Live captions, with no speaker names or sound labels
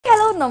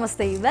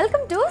నమస్తే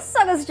welcome to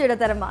Sogasu Chuda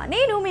Tarama.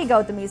 నేను మీ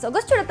Gautami.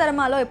 Sogasu Chuda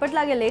Taramaలో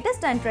ఎప్పటిలాగే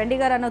లేటెస్ట్ అండ్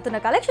ట్రెండీగా రన్ అవుతున్న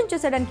కలెక్షన్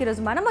చూసేయడానికి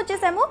ఈరోజు మనం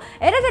వచ్చేసాము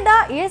ఎర్రగడ్డ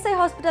ESI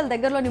హాస్పిటల్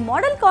దగ్గరలోని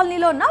మోడల్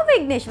కాలనీలో ఉన్న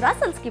విఘ్నేశ్వర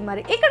సిల్క్స్ కి.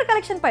 మరి ఇక్కడ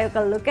కలెక్షన్ పై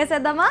ఒక లుక్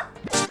వేసేద్దామా?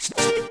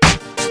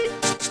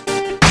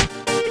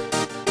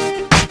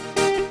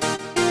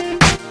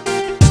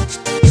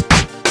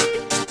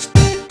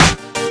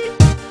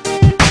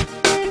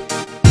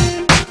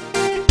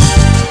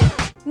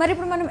 మరి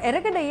ఇప్పుడు మనం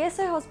ఎర్రగడ్డ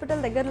ESI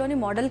హాస్పిటల్ దగ్గరలోని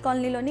మోడల్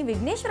కాలనీలోని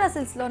విఘ్నేశ్వర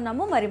సిల్క్స్ లో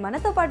ఉన్నాము. మరి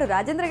మనతో పాటు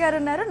రాజేంద్ర గారు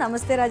ఉన్నారు.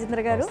 నమస్తే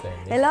రాజేంద్ర గారు,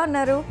 ఎలా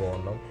ఉన్నారు?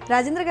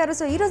 రాజేంద్ర గారు,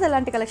 సో ఈ రోజు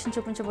ఎలాంటి కలెక్షన్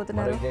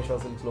చూపించబోతున్నారు? విఘ్నేశ్వర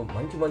సిల్క్స్ లో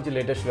మంచి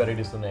లేటెస్ట్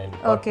వెరైటీస్ ఉన్నాయండి.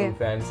 పట్టు,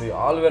 ఫ్యాన్సీ,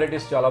 ఆల్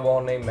వెరైటీస్ చాలా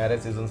బాగున్నాయి.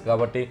 మ్యారేజ్ సీజన్స్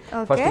కాబట్టి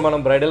ఫస్ట్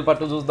మనం బ్రైడల్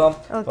పట్టు చూద్దాం.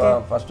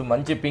 ఫస్ట్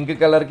మంచి పింక్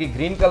కలర్ కి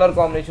గ్రీన్ కలర్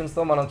కాంబినేషన్స్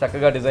తో మనం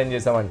చక్కగా డిజైన్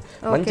చేసామండి.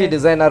 మంచి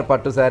డిజైనర్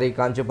పట్టు శారీ,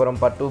 కాంచీపురం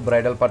పట్టు,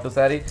 బ్రైడల్ పట్టు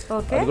శారీ,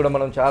 అది కూడా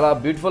మనం చాలా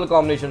బ్యూటిఫుల్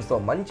కాంబినేషన్స్ తో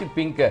మంచి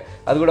పింక్,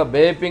 అది కూడా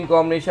బే pink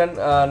combination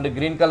and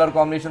green colour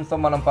combinations తో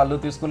మనం పళ్ళు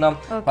తీసుకున్నాం.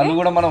 పళ్ళు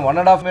కూడా మనం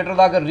 1.5 మీటర్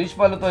దాకా రీచ్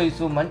పళ్ళుతో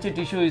ఇస్తూ మంచి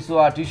టిష్యూ ఇస్తూ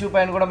ఆ టిష్యూ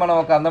పైన కూడా మనం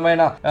ఒక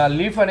అందమైన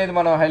లీఫ్ అనేది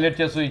మనం హైలైట్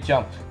చేస్తూ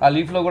ఇచ్చాం. ఆ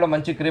లీఫ్ లో కూడా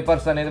మంచి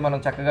క్రీపర్స్ అనేది మనం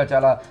చక్కగా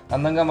చాలా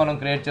అందంగా మనం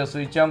క్రియేట్ చేస్తూ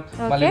ఇచ్చాం.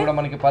 మళ్ళీ కూడా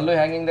మనకి పళ్ళు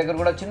హ్యాంగింగ్ దగ్గర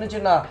కూడా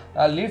చిన్న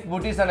లీఫ్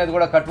బూటీస్ అనేది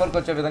కూడా కట్ వర్క్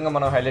వచ్చే విధంగా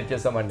మనం హైలైట్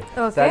చేసామండి.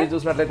 శారీ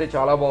చూసినట్లయితే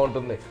చాలా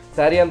బాగుంటుంది.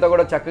 శారీ అంతా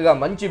కూడా చక్కగా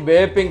మంచి బే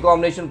పింక్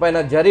కాంబినేషన్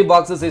పైన జరీ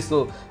బాక్సెస్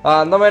ఇస్తూ ఆ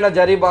అందమైన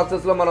జరీ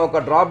బాక్సెస్ లో మనం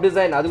ఒక డ్రాప్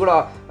డిజైన్, అది కూడా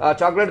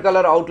చాక్లెట్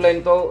కలర్ అవుట్ లైన్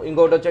తో,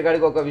 ఇంకోటి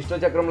వచ్చేకాడికి ఒక విష్ణు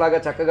చక్రం లాగా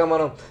చక్కగా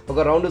మనం ఒక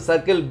రౌండ్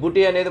సర్కిల్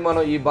బుటీ అనేది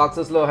మనం ఈ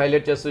బాక్సెస్ లో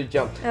హైలైట్ చేస్తూ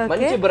ఇచ్చాం.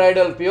 మంచి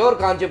బ్రైడల్ ప్యూర్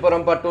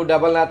కాంచీపురం పట్టు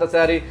డబల్ నేత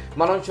శారీ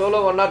మనం షోలో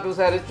 1 or 2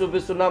 శారీస్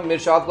చూపిస్తున్నాం.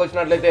 మీరు షాప్ కి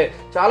వచ్చినట్లయితే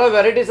చాలా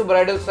వెరైటీస్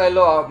బ్రైడల్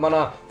స్టైల్లో మన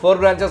 4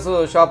 బ్రాంచెస్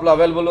షాప్ లో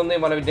అవైలబుల్ ఉంది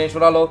మన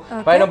విఘ్నేశ్వరలో.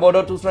 పైన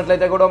బోర్డర్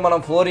చూసినట్లయితే కూడా మనం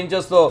 4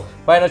 inches తో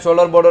పైన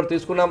షోల్డర్ బోర్డర్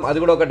తీసుకున్నాం.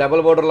 అది కూడా ఒక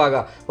డబల్ బోర్డర్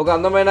లాగా ఒక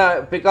అందమైన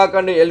పికాక్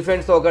అండ్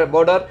ఎలిఫెంట్స్ తో ఒక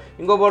బోర్డర్,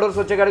 ఇంకో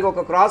బోర్డర్స్ వచ్చేకాడికి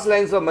ఒక క్రాస్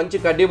లైన్స్ మంచి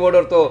కడ్డీ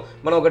బోర్డర్ తో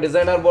మనం ఒక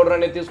డిజైనర్ బోర్డర్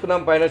అనేది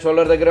తీసుకున్నాం. పైన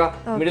షోల్డర్ దగ్గర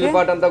మిడిల్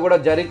పార్ట్ అంతా కూడా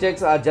జరీ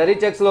చెక్స్, ఆ జరీ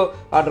చెక్స్ లో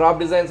ఆ డ్రాప్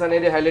డిజైన్స్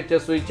అనేది హైలైట్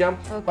చేస్తూ ఇచ్చాం.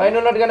 పైన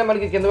ఉన్నట్టుగానే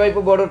మనకి కింద వైపు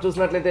బోర్డర్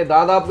చూసినట్లయితే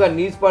దాదాపుగా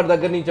నీస్ పార్ట్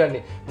దగ్గర నుంచి అండి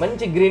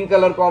మంచి గ్రీన్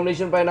కలర్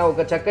కాంబినేషన్ పైన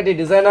ఒక చక్కటి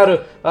డిజైనర్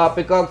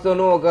పికాక్స్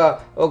తోను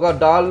ఒక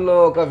డాల్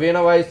ఒక వీణ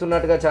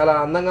వాయిస్తున్నట్టుగా చాలా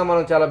అందంగా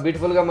మనం చాలా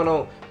బ్యూటిఫుల్ గా మనం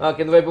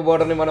కింద వైపు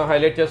బోర్డర్ ని మనం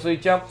హైలైట్ చేస్తూ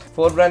ఇచ్చాం.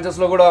 4 బ్రాంచెస్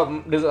లో కూడా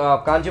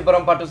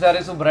కాంచీపురం పట్టు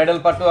శారీస్,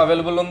 బ్రైడల్ పట్టు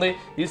అవైలబుల్ ఉంది.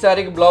 ఈ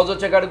శారీకి బ్లౌజ్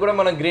వచ్చేకాడికి కూడా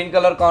మనం గ్రీన్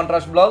కలర్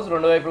కాంట్రాస్ట్ బ్లౌజ్,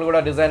 రెండు వైపులు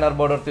కూడా డిజైనర్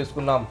బోర్డర్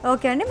తీసుకున్నాం.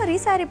 ఓకే అండి, మరి ఈ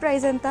శారీ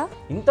ప్రైస్ ఎంత?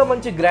 ఇంత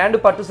మంచి గ్రాండ్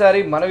పట్టు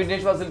శారీ మన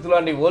విఘ్నేశ్వర సిల్క్స్ లో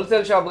అండి,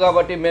 హోల్సేల్ షాప్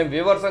కాబట్టి మేము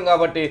వ్యూవర్సం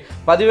కాబట్టి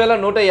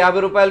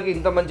 10,150 రూపాయలకి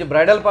ఇంత మంచి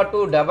బ్రైడల్ పట్టు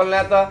డబల్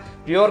నేత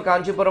ప్యూర్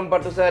కాంచీపురం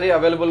పట్టు శారీ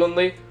అవైలబుల్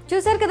ఉంది.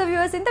 చూసారు కదా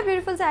వ్యూవర్స్, ఇంత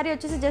బ్యూటిఫుల్ శారీ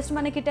వచ్చేసి జస్ట్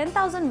మనకి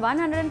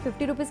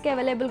 10,150 రూపీస్ కి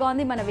అవైలబుల్ గా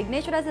ఉంది మన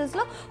విఘ్నేశ్వర సిల్క్స్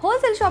లో.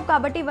 హోల్సేల్ షాప్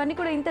కాబట్టి ఇవన్నీ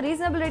కూడా ఇంత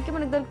రీజనబుల్ రేట్ కి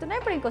మనకు దొరుకుతున్నాయి.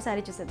 ఇప్పుడు ఇంకో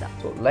శారీ చూసేద్దాం.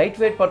 లైట్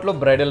వెయిట్ పట్టులో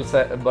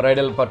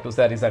బ్రైడల్ పట్టు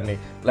శారీస్ అండి.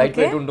 లైట్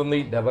వెయిట్ ఉంటుంది,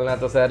 డబల్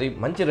నేత శారీ,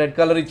 మంచి రెడ్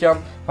కలర్ ఇచ్చాం.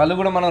 పళ్ళు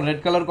కూడా మనం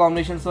రెడ్ కలర్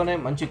కాంబినేషన్స్ తోనే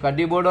మంచి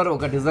కడ్డీ బోర్డర్,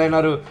 ఒక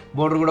డిజైనర్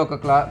బోర్డర్ కూడా ఒక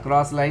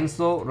క్రాస్ లైన్స్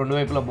తో రెండు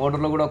వైపుల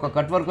బోర్డర్ లో కూడా ఒక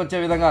కట్ వర్క్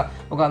వచ్చే విధంగా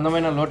ఒక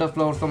అందమైన లోటస్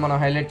ఫ్లవర్స్ తో మనం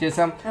హైలైట్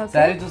చేసాం.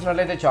 శారీ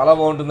చూసినట్లయితే చాలా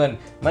బాగుంటుందండి.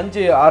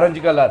 మంచి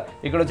ఆరెంజ్ కలర్,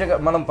 ఇక్కడ వచ్చే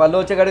మనం పళ్ళు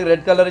వచ్చేకాడికి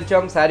రెడ్ కలర్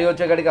ఇచ్చాం. Sari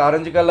వచ్చేకాడికి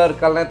orange colour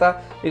కలనేత.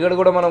 ఇక్కడ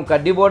కూడా మనం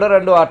కడ్డీ బోర్డర్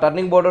అండ్ ఆ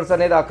టర్నింగ్ బోర్డర్స్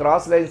అనేది ఆ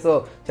క్రాస్ లైన్స్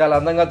చాలా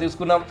అందంగా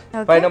తీసుకున్నాం.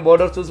 పైన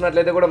బోర్డర్స్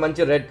చూసినట్లయితే కూడా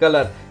మంచి రెడ్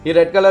కలర్, ఈ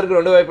రెడ్ కలర్ కి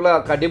రెండు వైపులా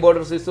కడ్డీ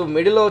బోర్డర్స్ ఇస్తూ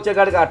మిడిల్ లో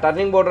వచ్చేకాడికి ఆ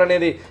టర్నింగ్ బోర్డర్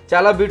అనేది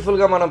చాలా బ్యూటిఫుల్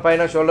గా మనం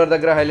పైన షోల్డర్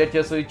దగ్గర హైలైట్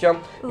చేస్తూ ఇచ్చాం.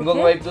 ఇంకొక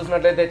వైపు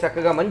చూసినట్లయితే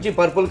చక్కగా మంచి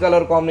పర్పుల్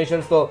కలర్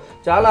కాంబినేషన్స్ తో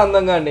చాలా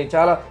అందంగా అండి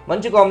చాలా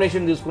మంచి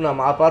కాంబినేషన్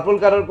తీసుకున్నాం. ఆ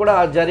పర్పుల్ కలర్ కూడా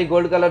ఆ zari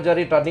gold colour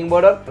zari turning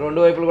border, రెండు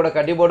వైపులు కూడా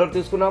కడ్డీ బోర్డర్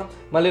తీసుకున్నాం.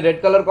 మళ్ళీ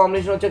రెడ్ కలర్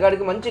కాంబినేషన్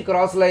వచ్చేకాడికి మంచి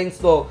క్రాస్ లైన్స్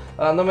తో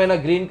అందమైన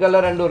green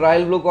colour and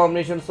royal blue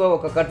combinations తో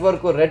ఒక cut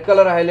work red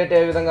colour highlight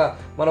అయ్యే విధంగా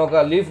మనం ఒక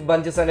లీఫ్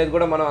బంచెస్ అనేది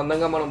కూడా మనం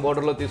అందంగా మనం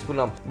బోర్డర్ లో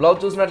తీసుకున్నాం. బ్లౌజ్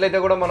చూసినట్లయితే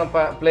కూడా మనం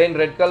ప్లెయిన్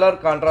రెడ్ కలర్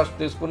కాంట్రాస్ట్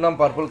తీసుకున్నాం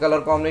పర్పుల్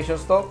కలర్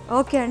కాంబినేషన్స్ తో.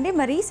 ఓకే అండి,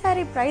 మరి ఈ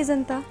శారీ ప్రైస్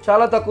ఎంత?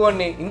 చాలా తక్కువ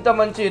అండి. ఇంత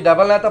మంచి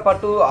డబల్ నేత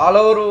పట్టు ఆల్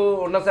ఓవర్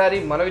ఉన్న శారీ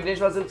మన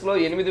విఘ్నేశ్వర సిల్క్స్ లో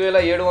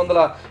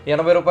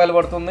 8,780 రూపాయలు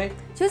పడుతుంది.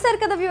 చూసారు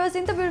కదా వ్యూవర్స్,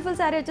 ఇంత బ్యూటిఫుల్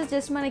శారీ వచ్చేసి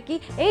జస్ట్ మనకి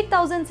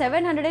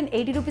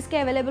 8,780 రూపీస్ కి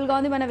అవైలబుల్ గా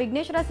ఉంది మన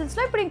విఘ్నేశ్వర సిల్క్స్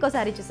లో. ఇప్పుడు ఇంకో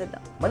శారీ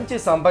చూసేద్దాం. మంచి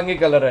సంపంగి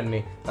కలర్ అండి,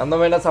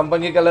 అందమైన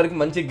సంపంగి కలర్ కి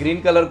మంచి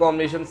గ్రీన్ కలర్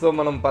కాంబినేషన్స్ తో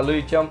మనం పళ్ళు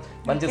ఇచ్చాం.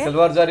 మంచి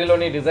సిల్వర్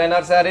జరీలోని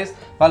డిజైనర్ శారీస్.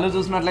 పళ్ళు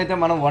చూసినట్లయితే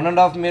మనం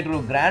 1.5 మీటర్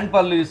గ్రాండ్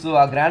పళ్ళు ఇస్తూ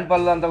ఆ గ్రాండ్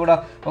పళ్ళు అంతా కూడా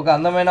ఒక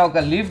అందమైన ఒక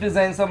లీఫ్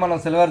డిజైన్స్ తో మనం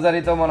సిల్వర్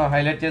జరీతో మనం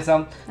హైలైట్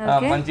చేసాం.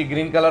 మంచి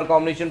గ్రీన్ కలర్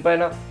కాంబినేషన్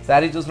పైన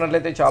శారీ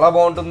చూసినట్లయితే చాలా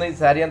బాగుంటుంది.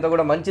 శారీ అంతా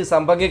కూడా మంచి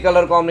సంపంగి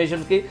కలర్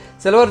కాంబినేషన్ కి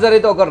సిల్వర్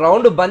జరీతో ఒక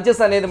రౌండ్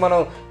బంచెస్ అనేది మనం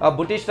ఆ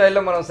బుటీ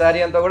స్టైల్లో మనం శారీ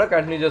అంతా కూడా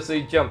కంటిన్యూ చేస్తూ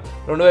ఇచ్చాం.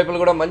 రెండు వైపులు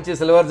కూడా మంచి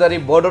సిల్వర్ జరీ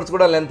బోర్డర్స్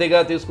కూడా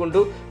లెంతీగా తీసుకుంటూ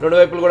రెండు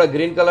వైపులు కూడా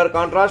గ్రీన్ కలర్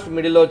కాంట్రాస్ట్,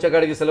 మిడిల్లో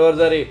వచ్చేకాడికి సిల్వర్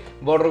జరీ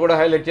బోర్డర్ కూడా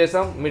హైలైట్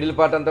చేసాం. మిడిల్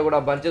పార్ట్ అంతా కూడా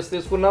బంచెస్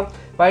తీసుకున్నాం.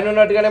 పైన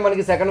ఉన్నట్టుగానే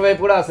మనకి సెకండ్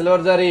వైపు కూడా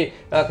సిల్వర్ జరీ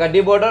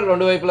కడ్డీ బోర్డర్,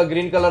 రెండు వైపుల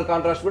గ్రీన్ కలర్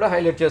కాంట్రాస్ట్ కూడా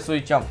హైలైట్ చేస్తూ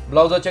ఇచ్చాం.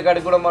 బ్లౌజ్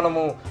వచ్చేకాడికి కూడా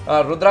మనము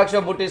రుద్రాక్ష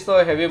బుటీస్ తో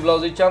హెవీ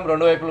బ్లౌజ్ ఇచ్చాం.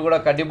 రెండు వైపులు కూడా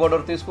కడ్డీ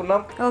బోర్డర్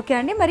తీసుకున్నాం. ఓకే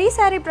అండి, మరి ఈ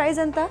సారీ ప్రైస్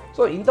ఎంత?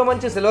 సో ఇంత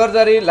మంచి సిల్వర్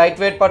జరీ లైట్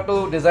వెయిట్ పట్టు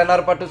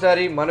డిజైనర్ పట్టు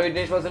శారీ మన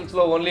విఘ్నేశ్వర సిల్క్స్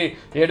లో ఓన్లీ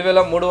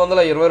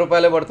 7,320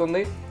 రూపాయలే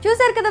పడుతుంది.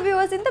 చూసారు కదా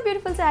వ్యూవర్స్, ఇంత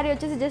బ్యూటిఫుల్ శారీ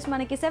వచ్చేసి జస్ట్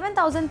మనకి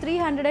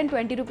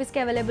 7,320 రూపీస్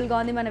కి అవైలబుల్ గా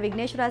ఉంది మన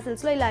విఘ్నేశ్వర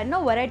సిల్క్స్ లో. ఇలా ఎన్నో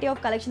వెరైటీ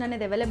ఆఫ్ కలెక్షన్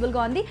అనేది అవైలబుల్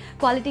గా ఉంది.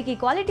 క్వాలిటీకి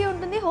క్వాలిటీ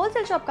ఉంటుంది.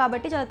 హోల్సేల్ షాప్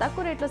కాబట్టి చాలా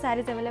తక్కువ రేట్ లో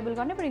శారీస్ అవైలబుల్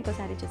గా ఉన్నాయి. ఇప్పుడు ఇంకో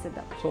శారీ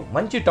చూసిద్దాం. సో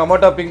మంచి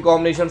టమాటా పింక్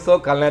కాంబినేషన్స్ తో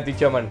కల్నేత్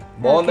ఇచ్చామండి.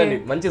 బాగుందండి.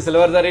 మంచి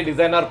సిల్వర్ జరీ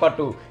డిజైనర్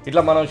పట్టు.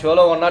 ఇట్లా మనం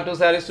షోలో 1 or 2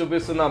 శారీస్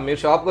చూపిస్తున్నాం. మీరు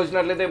షాప్ కి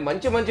వచ్చినట్లయితే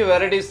మంచి మంచి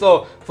వెరైటీస్ తో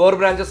 4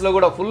 బ్రాంచెస్ లో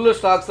కూడా ఫుల్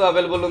స్టాక్స్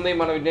అవైలబుల్ ఉంది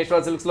మన విఘ్నేశ్వర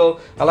సిల్క్స్ లో.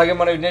 అలాగే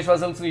మన విఘ్నేశ్వర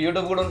సిల్క్స్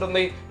యూట్యూబ్ కూడా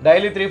ఉంటుంది.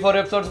 డైలీ 3-4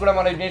 ఎపిసోడ్స్ కూడా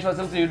మన విఘ్నేశ్వర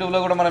సిల్క్స్ యూట్యూబ్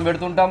లో కూడా మనం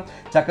పెడుతుంటాం.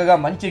 చక్కగా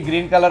మంచి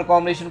గ్రీన్ కలర్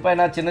కాంబినేషన్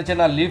పైన చిన్న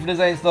చిన్న లీఫ్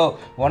డిజైన్స్ తో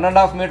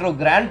 1.5 మీటర్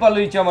గ్రాండ్ పళ్ళు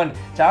ఇచ్చామండి.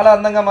 చాలా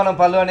అందంగా మనం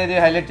పళ్ళు అనేది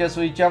హైలైట్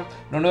చేస్తూ ఇచ్చాం.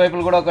 రెండు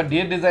వైపులు కూడా ఒక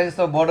డీర్ డిజైన్స్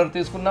తో బోర్డర్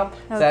తీసుకున్నాం.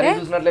 శారీ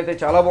చూసినట్లయితే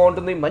చాలా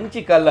బాగుంటుంది. మంచి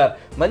కలర్,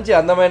 మంచి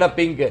అందమైన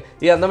పింక్.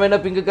 ఈ అందమైన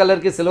పింక్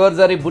కలర్ కి సిల్వర్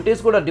జరీ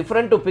బుటీస్ కూడా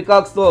డిఫరెంట్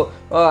పికాక్స్ తో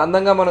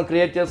అందంగా మనం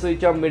క్రియేట్ చేస్తూ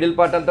ఇచ్చాం. మిడిల్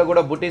పార్ట్ అంతా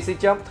కూడా బుటీస్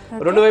ఇచ్చాం.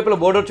 రెండు వైపుల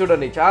బోర్డర్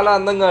చూడండి చాలా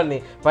అందంగా అండి.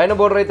 పైన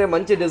బోర్డర్ అయితే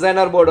మంచి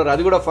డిజైనర్ బోర్డర్,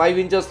 అది కూడా 5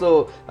 inches తో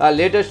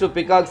latest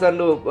peacocks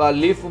and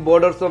leaf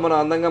borders తో మనం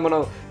అందంగా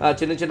మనం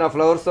చిన్న చిన్న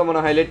ఫ్లవర్స్ తో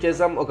మనం హైలైట్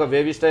చేసాం. ఒక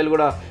వేవీ స్టైల్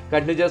కూడా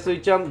కంటిన్యూ చేస్తూ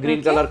ఇచ్చాం.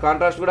 గ్రీన్ కలర్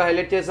కాంట్రాస్ట్ కూడా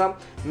హైలైట్ చేసాం.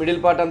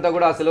 మిడిల్ పార్ట్ అంతా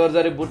కూడా సిల్వర్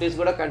జరీ బుటీస్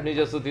కూడా కంటిన్యూ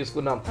చేస్తూ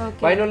తీసుకున్నాం.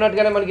 పైన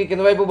ఉన్నట్టుగానే మనకి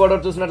కింద వైపు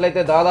బోర్డర్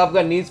చూసినట్లయితే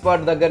దాదాపుగా నీ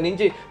స్పాట్ దగ్గర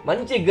నుంచి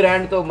మంచి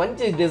గ్రాండ్ తో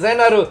మంచి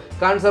డిజైనర్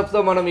కాన్సెప్ట్స్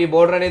తో మనం ఈ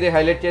బోర్డర్ అనేది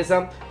హైలైట్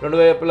చేసాం. రెండు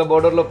వైపుల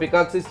బోర్డర్ లో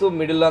పికాక్స్ ఇస్తూ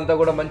మిడిల్ అంతా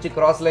కూడా మంచి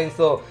క్రాస్ లైన్స్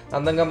తో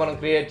అందంగా మనం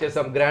క్రియేట్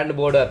చేసాం గ్రాండ్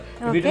బోర్డర్.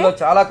 వీటిలో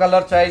చాలా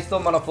కలర్ చాయిస్ తో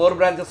మన 4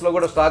 బ్రాంచెస్ లో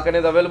కూడా స్టాక్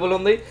అనేది అవైలబుల్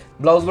ఉంది.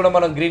 బ్లౌజ్ కూడా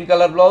మనం గ్రీన్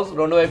కలర్ బ్లౌజ్,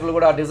 రెండు వైపులు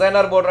కూడా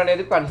డిజైనర్ బోర్డర్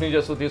అనేది కంటిన్యూ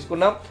చేస్తూ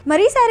తీసుకున్నాం.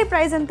 మరి ఈ సారీ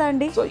ప్రైస్ ఎంత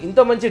అండి? సో ఇంత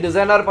మంచి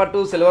డిజైనర్ పట్టు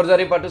సిల్వర్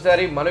జరీ పట్టు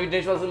శారీ మన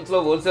విఘ్నేశ్వర సిల్క్స్ లో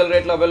హోల్సేల్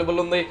రేట్ లో అవైలబుల్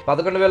ఉంది.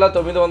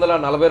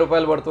 11,940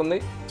 రూపాయలు పడుతుంది.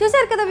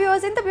 చూసారు కదా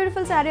వ్యూవర్స్, ఇంత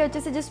బ్యూటిఫుల్ శారీ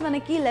వచ్చేసి జస్ట్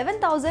మనకి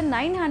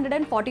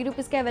 11,940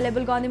 రూపీస్ కి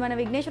అవైలబుల్ గా ఉంది మన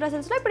విఘ్నేశ్వర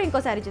సిల్క్స్ లో. ఇప్పుడు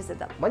ఇంకో శారీ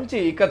చూసేద్దాం. మంచి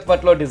ఇకత్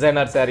పట్లో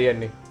డిజైనర్ శారీ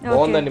అండి.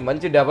 బాగుందండి.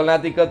 మంచి డబల్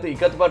నాత్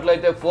ఇకత్ పట్లో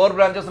అయితే 4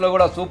 బ్రాంచెస్ లో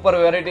కూడా సూపర్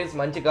వెరైటీస్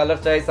మంచి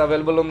కలర్ చాయిస్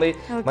అవైలబుల్ ఉంది.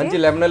 మంచి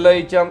లెమన్ లో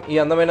ఇచ్చాం. ఈ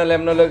అందమైన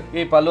లెమన్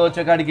లోకి పళ్ళు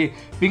వచ్చేకాడికి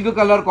పింక్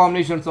కలర్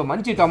కాంబినేషన్స్ తో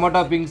మంచి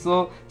టమాటా పింక్స్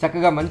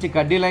చక్కగా మంచి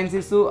కడ్డీ లైన్స్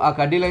ఇస్తూ ఆ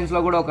కడ్డీ లైన్స్ లో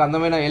కూడా ఒక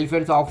అందమైన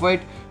ఎలిఫెంట్స్ ఆఫ్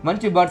వైట్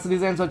మంచి birds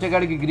designs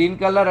వచ్చేకాడికి green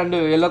colour and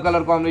yellow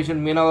colour combination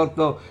Meena work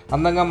తో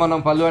అందంగా మనం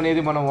పళ్ళు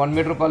అనేది మనం 1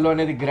 మీటర్ పళ్ళు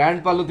అనేది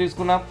గ్రాండ్ పళ్ళు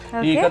తీసుకున్నాం.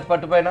 ఈ ఇకత్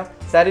పట్టు పైన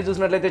శారీ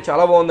చూసినట్లయితే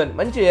చాలా బాగుందండి.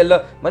 మంచి ఎల్లో,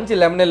 మంచి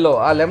లెమన్ ఎల్లో.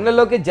 ఆ లెమన్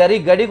ఎల్లోకి జరీ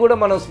గడి కూడా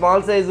మనం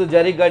స్మాల్ సైజు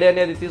జరీ గడి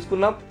అనేది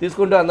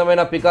తీసుకుంటూ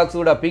అందమైన పికాక్స్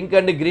కూడా pink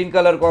and green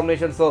colour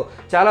combinations తో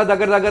చాలా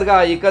దగ్గరగా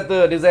ఆ ఇకత్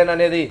డిజైన్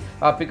అనేది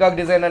ఆ పికాక్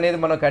డిజైన్ అనేది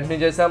మనం కంటిన్యూ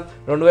చేసాం.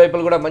 రెండు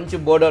వైపులు కూడా మంచి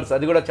బోర్డర్స్,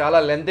 అది కూడా చాలా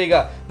లెంతీగా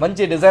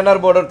మంచి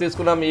డిజైనర్ బోర్డర్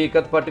తీసుకున్నాం. ఈ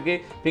ఇకత్ పట్టుకి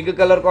పింక్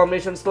కలర్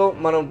కాంబినేషన్స్ తో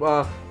మనం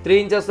 3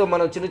 inches తో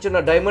మనం చిన్న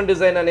డైమండ్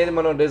డిజైన్ అనేది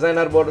మనం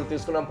డిజైనర్ బోర్డర్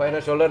తీసుకున్నాం పైన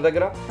షోల్డర్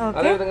దగ్గర.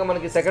 అదేవిధంగా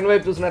మనకి సెకండ్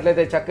వైపు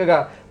చూసినట్లయితే చక్కగా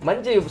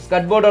మంచి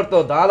స్కట్ బోర్డర్ తో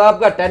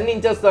దాదాపుగా 10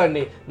 inches తో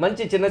అండి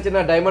మంచి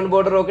చిన్న డైమండ్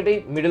బోర్డర్ ఒకటి,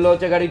 మిడిల్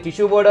వచ్చేగాడి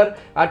టిష్యూ బోర్డర్.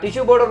 ఆ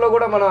టిష్యూ బోర్డర్ లో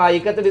కూడా మనం ఆ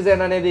ఇకత్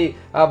డిజైన్ అనేది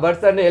ఆ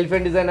బర్డ్స్ అండ్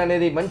ఎలిఫెంట్ డిజైన్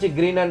అనేది మంచి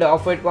green and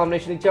off white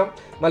combination ఇచ్చాం.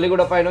 మళ్ళీ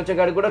కూడా పైన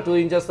వచ్చేగాడి కూడా 2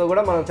 inches తో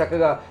కూడా మనం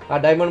చక్కగా ఆ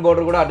డైమండ్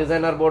బోర్డర్ కూడా ఆ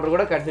డిజైనర్ బోర్డర్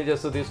కూడా కంటిన్యూ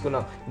చేస్తూ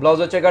తీసుకున్నాం.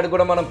 బ్లౌజ్ వచ్చేగాడి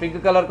కూడా మనం pink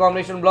colour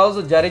combination blouse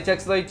zari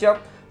checks తో ఇచ్చాం.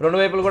 రెండు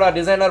వైపులు కూడా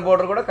డిజైనర్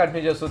బోర్డర్ కూడా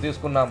కంటిన్యూ చేస్తూ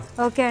తీసుకున్నాం.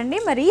 ఓకే అండి,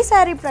 మరి ఈ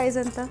సారీ ప్రైస్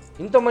ఎంత?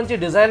 ఇంత మంచి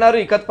డిజైనర్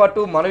ఇకత్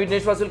పట్టు మన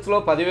విఘ్నేశ్వర సిల్క్స్ లో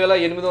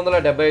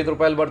 10,875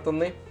 రూపాయలు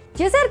పడుతుంది.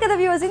 చూసారు కదా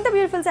వ్యూవర్స్, ఇంత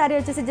బ్యూటిఫుల్ శారీ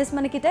వచ్చేసి జస్ట్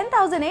మనకి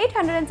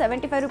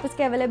 10,875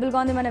 రూపీస్కి అవైలబుల్గా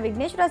ఉంది మన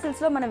విఘ్నేశ్వర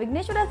సిల్క్స్లో. మన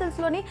విఘ్నేశ్వర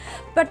సిల్క్స్లోని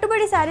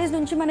పట్టుబడి శారీస్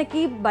నుంచి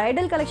మనకి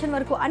బ్రైడల్ కలెక్షన్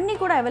వరకు అన్నీ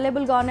కూడా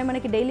అవైలబుల్గా ఉన్నాయి.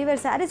 మనకి డైలీ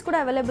వేర్ శారీస్ కూడా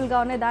అవైలబుల్గా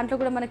ఉన్నాయి. దాంట్లో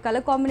కూడా మనకి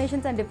colour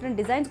combinations and different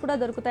designs కూడా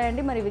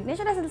దొరుకుతాయండి. మరి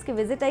విఘ్నేశ్వర సిల్క్స్కి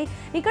విజిట్ అయ్యి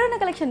ఇక్కడ ఉన్న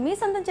కలెక్షన్ మీ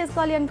సొంతం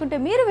చేసుకోవాలి అనుకుంటే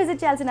మీరు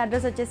విజిట్ చేయాల్సిన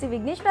అడ్రస్ వచ్చేసి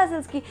విఘ్నేశ్వర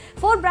సిల్క్స్కి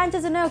 4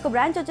 బ్రాంచెస్ ఉన్నాయి. ఒక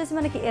బ్రాంచ్ వచ్చేసి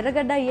మనకి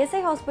ఎర్రగడ్డ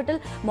ఈఎస్ఐ హాస్పిటల్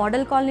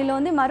మోడల్ కాలనీలో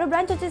ఉంది. మరో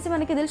బ్రాంచ్ వచ్చేసి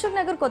మనకి దిల్సుఖ్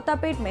నగర్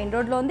కొత్తపేట్ మెయిన్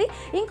రోడ్లో ఉంది.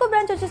 ఇంకో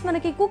బ్రాంచ్ వచ్చేసి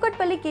మనకి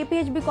కూకట్పల్లి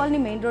కేపీహెచ్బి కాలనీ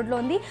మెయిన్ రోడ్లో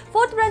ఉంది.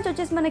 4th బ్రాంచ్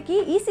వచ్చేసి మనకి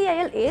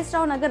ఈసీఐఎల్ ఏఎస్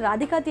రావు నగర్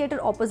రాధికా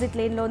థియేటర్ ఆపోజిట్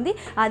లేన్లో ఉంది.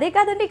 అదే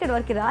కాదండి, ఇక్కడ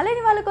వరకు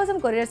రాలేని వాళ్ళ కోసం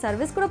కొరియర్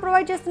సర్వీస్ కూడా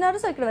ప్రొవైడ్ చేస్తున్నారు.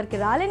 సో ఇక్కడ వరకు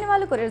రాలేని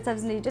వాళ్ళు కొరియర్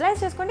సర్వీస్ని యూటిలైజ్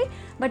చేసుకోండి.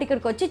 బట్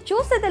ఇక్కడికి వచ్చి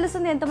చూస్తే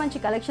తెలుస్తుంది ఎంత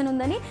మంచి కలెక్షన్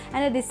ఉందని.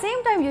 And at the same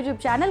time YouTube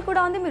channel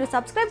కూడా ఉంది. మీరు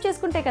సబ్స్క్రైబ్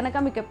చేసుకుంటే కనుక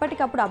మీకు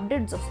ఎప్పటికప్పుడు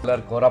అప్డేట్స్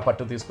వస్తాయి. కోరా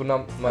పట్టు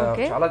తీసుకున్నాం.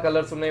 చాలా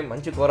కలర్స్ ఉన్నాయి.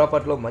 మంచి కోరా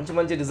పట్టులో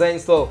మంచి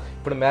డిజైన్స్ తో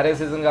ఇప్పుడు మ్యారేజ్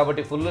సీజన్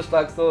కాబట్టి ఫుల్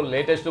స్టాక్స్ తో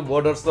లేటెస్ట్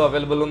బోర్డర్స్ తో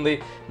అవైలబుల్ ఉంది.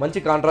 మంచి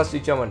కాంట్రాస్ట్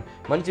ఇచ్చామండి.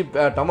 మంచి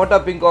టమాటా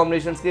పింక్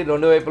కాంబినేషన్స్ కి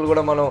రెండు వైపులు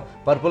కూడా మనం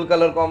పర్పుల్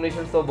కలర్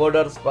కాంబినేషన్స్ తో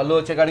బోర్డర్స్, పళ్ళు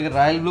వచ్చేకాడికి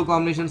రాయల్ బ్లూ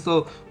కాంబినేషన్స్ తో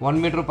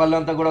 1 మీటర్ పళ్ళు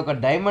అంతా కూడా ఒక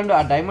డైమండ్,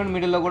 ఆ డైమండ్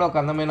మిడిల్ లో కూడా ఒక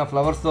అందమైన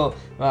ఫ్లవర్స్ తో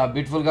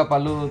బ్యూటిఫుల్ గా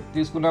పళ్ళు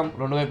తీసుకున్నాం.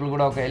 రెండు వైపులు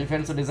కూడా ఒక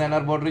ఎలిఫెంట్స్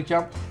డిజైనర్ బోర్డర్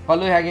ఇచ్చాం.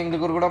 పళ్ళు హ్యాంగింగ్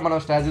దగ్గర కూడా మనం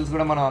స్టాజిల్స్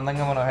కూడా మనం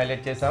అందంగా మనం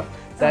హైలైట్ చేసాం.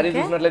 శారీ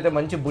చూసినట్లయితే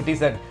మంచి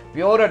బుటీస్ అండ్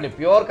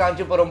ప్యూర్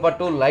కాంచీపురం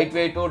పట్టు, లైట్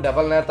వెయిట్,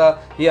 డబల్ నేత.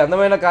 ఈ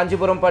అందమైన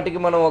కాంచీపురం పట్టుకి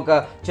మనం ఒక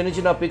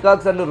చిన్న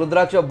పికాక్స్ అండ్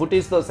రుద్రాక్ష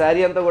బుటీస్ తో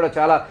శారీ అంతా కూడా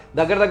చాలా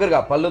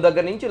దగ్గరగా పళ్ళు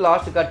దగ్గర నుంచి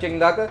లాస్ట్ కట్చింగ్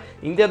దాకా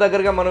ఇంతే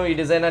దగ్గరగా మనం ఈ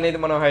డిజైన్ అనేది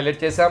మనం హైలైట్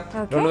చేసాం.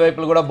 రెండు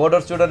వైపులు కూడా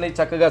బోర్డర్స్ చూడండి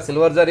చక్కగా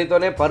సిల్వర్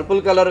జరీతోనే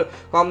పర్పుల్ కలర్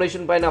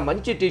కాంబినేషన్ పైన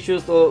మంచి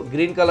టిష్యూస్ తో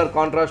గ్రీన్ కలర్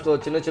కాంట్రాస్ట్ తో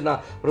చిన్న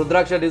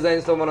రుద్రాక్ష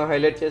డిజైన్స్ తో మనం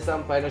హైలైట్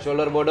చేసాం. పైన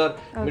షోల్డర్ బోర్డర్,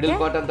 మిడిల్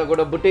పార్ట్ అంతా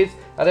కూడా బుటీస్.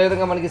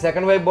 అదేవిధంగా మనకి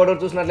సెకండ్ వైపు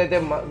బోర్డర్ చూసినట్లయితే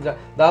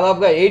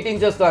దాదాపుగా 8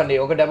 ఇంచెస్ తో అండి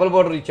ఒక డబుల్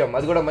బోర్డర్ ఇచ్చాం.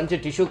 అది కూడా మంచి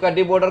టిష్యూ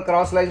కడ్డీ బోర్డర్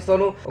క్రాస్ లైన్స్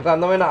తోను ఒక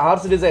అందమైన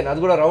హార్స్ డిజైన్, అది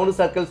కూడా రౌండ్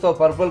సర్కిల్స్ తో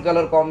పర్పుల్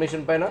కలర్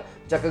కాంబినేషన్ పైన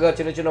చక్కగా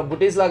చిన్న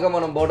బుటీస్ లాగా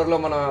మనం బోర్డర్ లో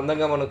మనం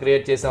అందంగా మనం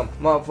క్రియేట్ చేసాం.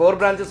 మా 4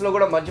 బ్రాంచెస్ లో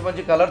కూడా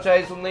మంచి కలర్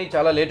చాయిస్ ఉన్నాయి,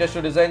 చాలా లేటెస్ట్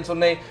డిజైన్స్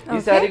ఉన్నాయి. ఈ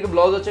శారీకి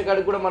బ్లౌజ్ వచ్చే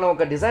కాడికి కూడా మనం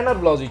ఒక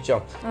డిజైనర్ బ్లౌజ్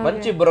ఇచ్చాం.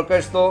 మంచి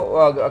బ్రొకెట్స్ తో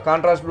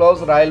contrast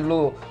blouse, royal blue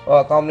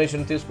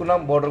combination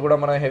తీసుకున్నాం. బోర్డర్ కూడా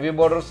మనం హెవీ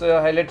బోర్డర్స్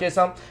హైలైట్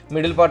చేసాం.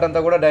 మిడిల్ పార్ట్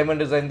అంతా కూడా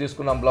డైమండ్ డిజైన్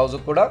తీసుకున్నాం బ్లౌజ్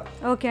కూడా.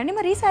 ఓకే అండి,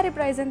 మరి ఈ శారీ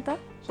ప్రైస్ ఎంత?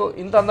 సో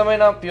ఇంత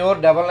అందమైన ప్యూర్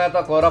డబల్ నేత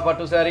కోరా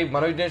పట్టు శారీ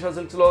మన విఘ్నేశ్వర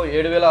సిల్క్స్ లో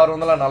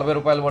 7640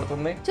 రూపాయలు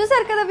పడుతుంది.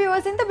 చూసారు కదా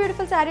వ్యూవర్స్, ఇంత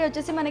బ్యూటిఫుల్ శారీ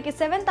వచ్చేసి మనకి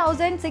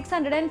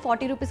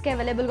 7640 రూపీస్ కి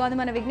అవైలబుల్ గా ఉంది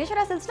మన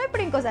విఘ్నేశ్వర సిల్క్స్ లో.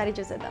 ఇప్పుడు ఇంకో శారీ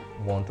చూసేద్దాం.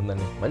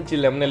 బాగుంటుందండి, మంచి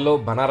lemon yellow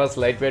Banaras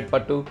light weight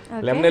పట్టు.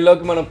 లెమన్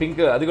ఎల్లోకి మనం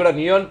పింక్, అది కూడా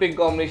నియాన్ పింక్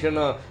కాంబినేషన్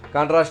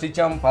కాంట్రాస్ట్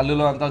ఇచ్చాం.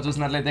 పళ్ళులో అంతా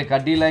చూసినట్లయితే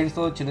కడ్డీ లైన్స్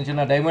తో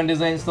చిన్న డైమండ్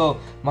డిజైన్స్ తో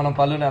మనం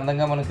పళ్ళుని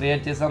అందంగా మనం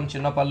క్రియేట్ చేసాం.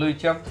 చిన్న పళ్ళు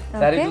ఇచ్చాం.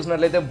 శారీ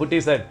చూసినట్లయితే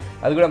బుటీ సెట్,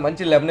 అది కూడా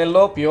మంచి lemon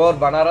yellow pure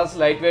Banaras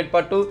light weight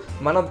పట్టు.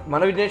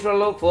 మన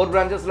విఘ్నేశ్వరంలో 4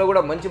 బ్రాంచెస్ లో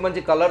కూడా మంచి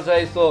కలర్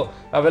చాయిస్ తో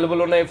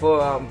అవైలబుల్ ఉన్నాయి.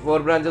 4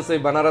 బ్రాంచెస్ ఈ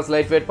బనారస్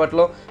లైట్ వెయిట్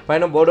పట్టులో.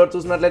 పైన బోర్డర్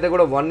చూసినట్లయితే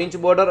కూడా 1 ఇంచ్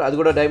బోర్డర్, అది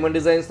కూడా డైమండ్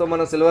డిజైన్స్ తో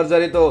మనం సిల్వర్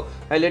జరీతో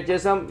హైలైట్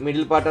చేసాం.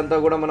 మిడిల్ పార్ట్ అంతా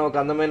కూడా మనం ఒక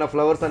అందమైన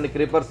ఫ్లవర్స్ అండ్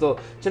క్రీపర్స్ తో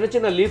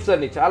చిన్న లీవ్స్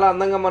అన్ని చాలా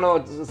అందంగా మనం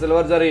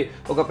సిల్వర్ జరీ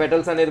ఒక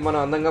పెటల్స్ అనేది మనం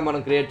అందంగా మనం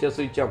క్రియేట్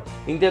చేస్తూ ఇచ్చాం.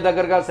 ఇంతే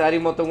దగ్గరగా శారీ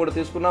మొత్తం కూడా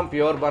తీసుకున్నాం.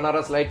 ప్యూర్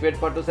బనారస్ లైట్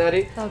వెయిట్ పట్టు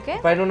శారీ.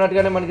 పైన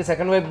ఉన్నట్టుగానే మనకి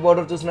సెకండ్ వైపు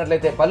బోర్డర్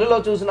చూసినట్లయితే పళ్ళులో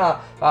చూసిన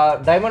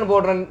డైమండ్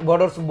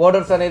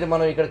బోర్డర్స్ అనేది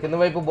మనం ఇక్కడ కింద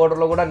వైపు బోర్డర్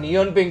లో కూడా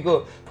నియాన్ పింక్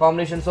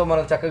కాంబినేషన్స్ తో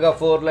మనం చక్కగా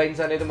 4 లైన్స్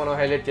అనేది మనం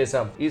హైలైట్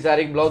చేసాం. ఈ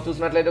శారీకి బ్లౌజ్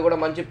చూసినట్లయితే కూడా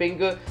మంచి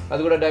పింక్,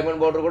 అది కూడా డైమండ్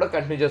బోర్డర్ కూడా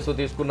కంటిన్యూ చేస్తూ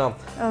తీసుకున్నాం.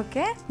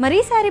 ఓకే, మరి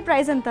ఈ శారీ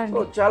ప్రైస్ ఎంత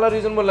అండి? చాలా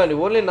రీజనబుల్ అండి,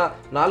 ఓన్లీ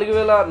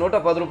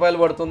 4110 రూపాయలు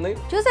పడుతుంది.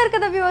 చూసారు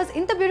కదా వ్యూవర్స్,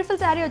 ఇంత బ్యూటిఫుల్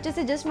శారీ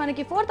వచ్చేసి జస్ట్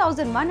మనకి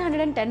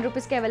 4110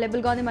 రూపీస్ కి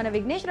అవైలబుల్ గా ఉంది మన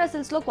విఘ్నేశ్వర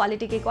సిల్క్స్ లో.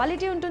 క్వాలిటీకి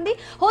క్వాలిటీ ఉంటుంది.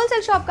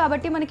 హోల్సేల్ షాప్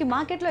కాబట్టి మనకి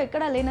మార్కెట్ లో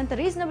ఎక్కడ లేనంత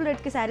రీజనబుల్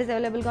రేట్ కి శారీస్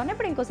అవైలబుల్ గా ఉన్నాయి.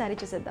 ఇప్పుడు ఇంకో శారీ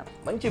చూసేద్దాం.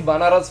 మంచి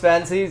Banaras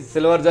fancy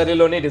silver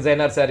జరీలోని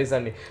designer saris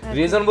అండి.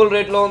 రీజనబుల్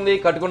రేట్ లో ఉంది,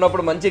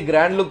 కట్టుకున్నప్పుడు మంచి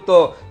గ్రాండ్ లుక్ తో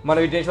మన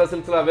విఘ్నేశ్వర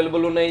సిల్క్స్ లో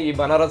అవైలబుల్ ఉన్నాయి ఈ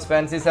బనారస్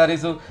ఫ్యాన్సీ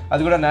శారీస్.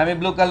 అది కూడా నావీ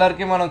బ్లూ కలర్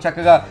కి మనం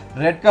చక్కగా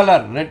రెడ్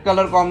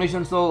కలర్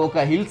కాంబినేషన్స్ తో ఒక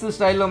హిల్స్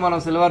స్టైల్లో మనం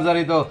సిల్వర్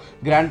జరీతో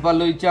గ్రాండ్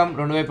పళ్ళు ఇచ్చాం.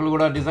 రెండు వైపులు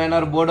కూడా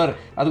డిజైనర్ బోర్డర్,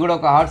 అది కూడా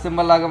ఒక హార్ట్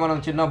సింబల్ లాగా మనం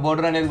చిన్న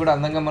బోర్డర్ అనేది కూడా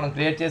అందంగా మనం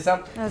క్రియేట్ చేసాం.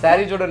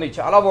 శారీ చూడండి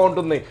చాలా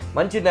బాగుంటుంది.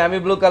 మంచి నావీ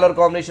బ్లూ కలర్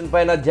కాంబినేషన్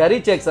పైన జరీ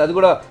చెక్స్, అది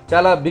కూడా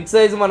చాలా బిగ్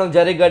సైజ్ మనం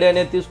జరీ గడి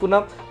అనేది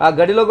తీసుకున్నాం. ఆ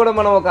గడిలో కూడా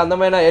మనం ఒక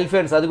అందమైన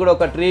ఎలిఫెంట్స్, అది కూడా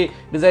ఒక ట్రీ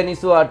డిజైన్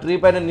ఇస్తూ ఆ ట్రీ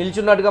పైన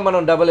నిల్చున్నట్టుగా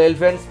మనం డబుల్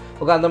ఎలిఫెంట్స్,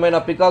 ఒక అందమైన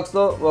పికాక్స్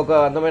తో, ఒక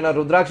అందమైన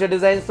రుద్రాక్ష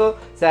డిజైన్స్ తో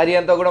శారీ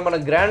అంతా కూడా మన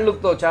గ్రాండ్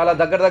లుక్ తో చాలా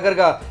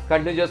దగ్గరగా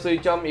కంటిన్యూ చేస్తూ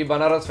ఇచ్చాం ఈ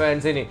బనారస్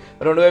ఫ్యాన్సీని.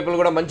 రెండు వైపులు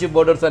కూడా మంచి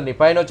బోర్డర్స్ అన్ని.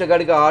 పైన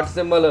వచ్చేకాడికి ఆర్ట్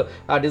సింబల్,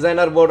 ఆ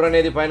డిజైనర్ బోర్డర్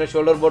అనేది పైన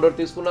షోల్డర్ బోర్డర్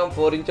తీసుకున్నాం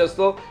 4 ఇంచెస్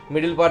తో.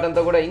 మిడిల్ పార్ట్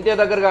అంతా కూడా ఇంతే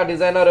దగ్గరగా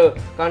డిజైనర్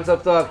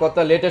కాన్సెప్ట్ తో కొత్త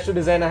లేటెస్ట్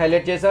డిజైన్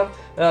హైలైట్ చేసాం.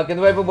 కింద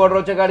వైపు బోర్డర్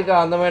వచ్చేకాడికి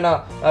అందమైన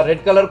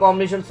రెడ్ కలర్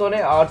కాంబినేషన్స్ తోనే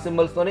ఆర్ట్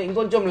సింబల్స్ తోనే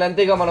ఇంకొంచెం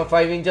లెంతీగా మనం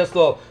 5 ఇంచెస్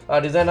తో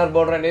డిజైనర్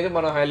బోర్డర్ అనేది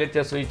మనం హైలైట్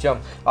చేస్తూ ఇచ్చాం.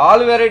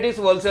 ఆల్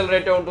వెరైటీస్ హోల్సేల్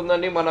రేటే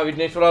ఉంటుందండి మన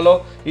విఘ్నేశ్వరలో.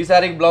 ఈ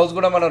శారీకి బ్లౌజ్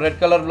కూడా మనం రెడ్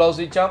కలర్ బ్లౌజ్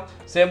ఇచ్చాం.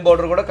 సేమ్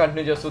బోర్డర్ కూడా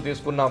కంటిన్యూ చేస్తూ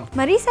తీసుకున్నాం.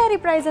 మరి శారీ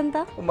ప్రైస్ ఎంత?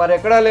 మరి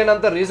ఎక్కడా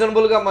లేనంత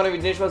రీజనబుల్ గా మన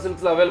విఘ్నేశ్వర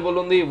సిల్క్స్ లో అవైలబుల్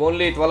ఉంది.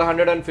 ఓన్లీ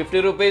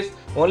 1250 రూపీస్,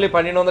 ఓన్లీ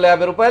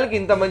 1250 రూపాయలకి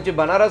ఇంత మంచి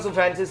బనారస్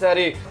ఫ్యాన్సీ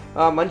శారీ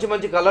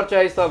మంచి కలర్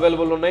చాయిస్ తో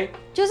అవైలబుల్ ఉన్నాయి.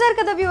 చూసారు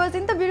కదా వ్యూవర్స్,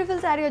 ఇంత బ్యూటిఫుల్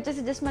శారీ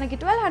వచ్చేసి జస్ట్ మనకి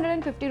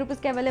 1250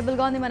 రూపీస్ కి అవైలబుల్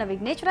గా ఉంది మన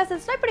విఘ్నేశ్వర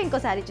సిల్క్స్ లో. ఇప్పుడు ఇంకో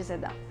శారీ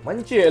చూసేద్దాం.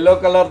 మంచి ఎల్లో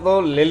కలర్ తో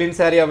లెలిన్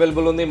శారీ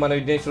అవైలబుల్ ఉంది మన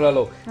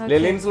విఘ్నేశ్వరలో.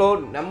 లెలిన్స్ లో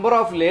number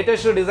of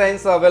latus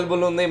designs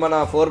available ఉంది మన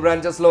 4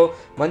 బ్రాంచెస్ లో.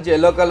 మంచి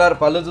ఎల్లో కలర్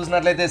పళ్ళు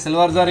చూసినట్లయితే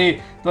సిల్వర్ జరీ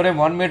తోనే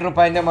 1 మీటర్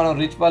పైన మనం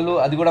రిచ్ పళ్ళు,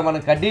 అది కూడా మన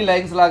కడ్డీ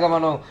లైన్స్ లాగా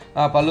మనం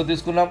పళ్ళు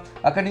తీసుకున్నాం.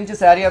 అక్కడి నుంచి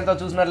శారీ అంతా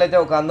చూసినట్లయితే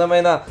ఒక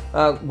అందమైన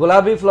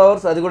గులాబీ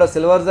ఫ్లవర్స్, అది కూడా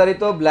సిల్వర్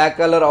జరీతో బ్లాక్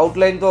కలర్ అవుట్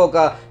లైన్ తో ఒక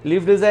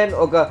లీఫ్ డిజైన్,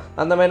 ఒక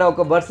అందమైన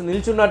ఒక బర్డ్స్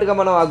నిల్చున్నట్టుగా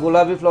మనం ఆ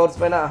గులాబీ ఫ్లవర్స్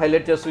పైన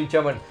హైలైట్ చేస్తూ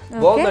ఇచ్చామండి.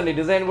 బాగుందండి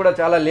డిజైన్ కూడా,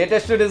 చాలా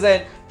లేటెస్ట్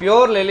డిజైన్,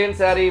 ప్యూర్ లెలిన్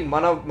శారీ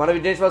మన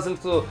విఘ్నేశ్వర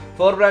సిల్క్స్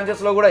 4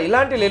 బ్రాంచెస్ లో కూడా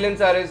ఇలాంటి లెలిన్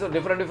శారీస్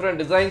డిఫరెంట్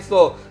డిజైన్స్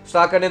తో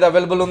స్టాక్ అనేది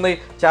అవైలబుల్ ఉంది.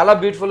 చాలా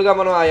బ్యూటిఫుల్ గా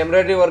మనం ఆ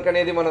ఎంబ్రాయిడరీ వర్క్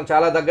అనేది మనం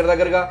చాలా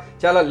దగ్గరగా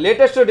చాలా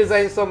లేటెస్ట్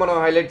డిజైన్స్ తో మనం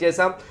హైలైట్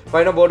చేసాం.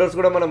 పైన బోర్డర్స్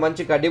కూడా మనం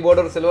మంచి కడ్డీ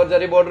బోర్డర్ సిల్వర్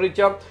జరీ బోర్డర్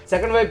ఇచ్చాం.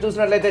 సెకండ్ వైపు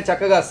చూసినట్లయితే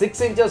చక్కగా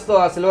 6 ఇంచెస్ తో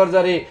ఆ సిల్వర్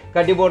జరీ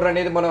కడ్డీ బోర్డర్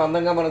అనేది మనం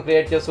అందంగా మనం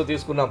క్రియేట్ చేస్తూ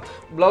తీసుకున్నాం.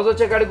 బ్లౌజ్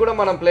వచ్చేకాడికి కూడా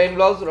మనం ప్లెయిన్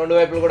బ్లౌజ్ 2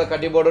 వైపులు కూడా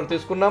కడ్డీ బోర్డర్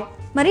తీసుకున్నాం.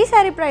 మరి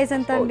సారీ ప్రైస్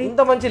ఎంత అండి?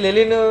 ఇంత మంచి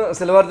లెలిన్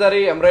silver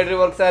zari embroidery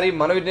work sorry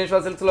మన విఘ్నేశ్వర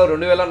సిల్క్స్ లో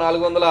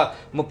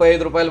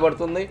 2435 రూపాయలు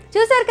పడుతుంది.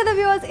 చూసారు కదా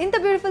వ్యూవర్స్, ఇంత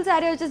బ్యూటిఫుల్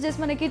సారీ వచ్చేసి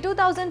జస్ట్ మనకి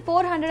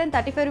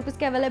 2435 రూపీస్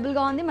కి అవైలబుల్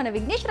గా ఉంది మన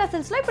విఘ్నేశ్వర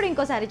సిల్క్స్ లో. ఇప్పుడు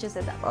ఇంకో సారీ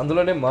చూసేద్దాం.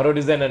 అందులోనే మరో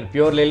డిజైన్ అండ్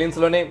ప్యూర్ లెలిన్స్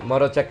లోనే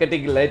మరో చక్కటి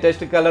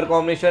లేటెస్ట్ కలర్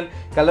కాంబినేషన్.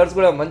 కలర్స్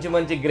కూడా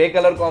మంచి గ్రే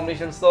కలర్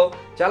కాంబినేషన్స్ తో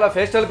చాలా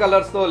ఫేస్టల్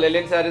కలర్స్ తో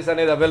లెలిన్ సారీస్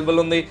అనేది అవైలబుల్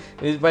ఉంది.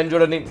 ఇది పైన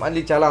చూడండి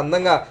మళ్ళీ చాలా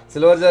అందంగా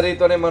సిల్వర్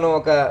జరీతోనే మనం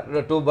ఒక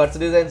 2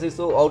 బర్డ్స్ డిజైన్స్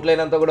ఇస్తూ అవుట్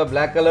లైన్ అంతా కూడా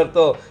బ్లాక్ కలర్ తో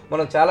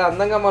మనం చాలా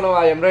అందంగా మనం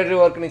ఆ ఎంబ్రాయిడరీ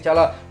వర్క్ ని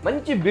చాలా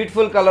మంచి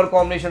బ్యూటిఫుల్ కలర్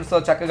కాంబినేషన్స్ తో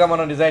చక్కగా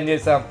మనం డిజైన్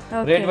చేసాం.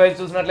 రేట్ వైజ్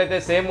చూసినట్లయితే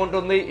సేమ్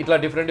ఉంటుంది. ఇట్లా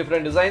డిఫరెంట్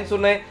డిజైన్స్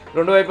ఉన్నాయి.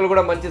 2 వైపులు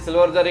కూడా మంచి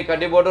సిల్వర్ జరీ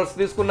కడ్డీ బోర్డర్స్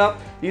తీసుకున్నాం.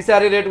 ఈ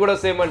సారీ రేట్ కూడా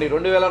సేమ్ అండి,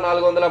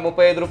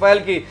 2435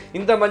 రూపాయలకి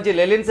ఇంత మంచి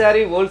లెలిన్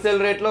సారీ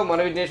హోల్సేల్ రేట్ లో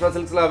మన విఘ్నేశ్వర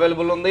సిల్క్స్ లో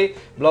అవైలబుల్ ఉంది.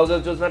 బ్లౌజ్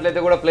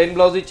చూసినట్లయితే కూడా ప్లెయిన్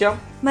బ్లౌజ్ ఇచ్చాం.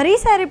 మరి ఈ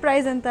సారీ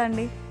ప్రైస్ ఎంత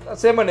అండి?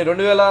 సేమ్ అండి,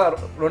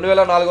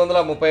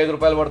 2435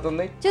 రూపాయలు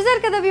పడుతుంది. చూసారు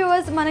కదా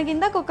వ్యూవర్స్, మనకి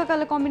ఇందాక ఒక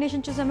కలర్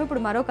కాంబినేషన్ చూసాము,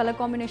 ఇప్పుడు మరో కలర్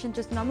కాంబినేషన్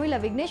చూస్తున్నాము. ఇలా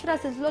విఘ్నేశ్వర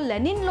సిల్క్స్ లో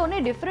లెనిన్ లోనే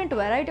డిఫరెంట్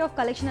వెరైటీ ఆఫ్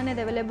కలెక్షన్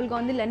అనేది అవైలబుల్ గా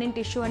ఉంది. లెనిన్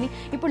టిష్యూ అని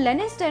ఇప్పుడు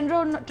లెనిన్స్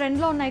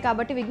ట్రెండ్ లో ఉన్నాయి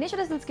కాబట్టి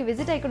విఘ్నేశ్వర సిల్క్స్ కి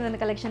విజిట్ అయ్యి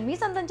కలెక్షన్ మీ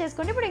సొంతం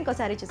చేసుకోండి. ఇప్పుడు ఇంకో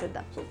సారీ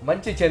చూసేద్దాం.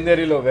 మంచి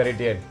చందేరిలో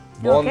వెరైటీ అండి,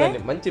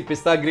 బాగుందండి. మంచి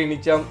పిస్తా గ్రీన్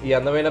ఇచ్చాం. ఈ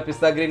అందమైన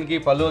పిస్తా గ్రీన్ కి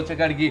పళ్ళు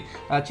వచ్చేకాడికి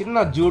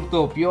చిన్న జూట్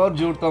తో ప్యూర్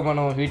జూట్ తో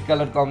మనం హీట్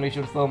కలర్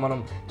కాంబినేషన్స్ తో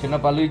మనం చిన్న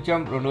పళ్ళు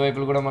ఇచ్చాం. 2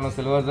 వైపులు కూడా మనం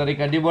సిల్వర్ జరీ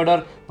కడ్డీ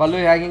బోర్డర్, పళ్ళు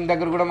హ్యాంగింగ్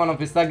దగ్గర కూడా మనం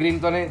పిస్తా గ్రీన్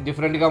తోనే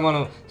డిఫరెంట్ గా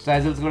మనం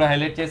స్టైల్స్ కూడా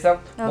హైలైట్ చేసాం.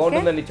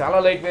 బాగుంటుందండి, చాలా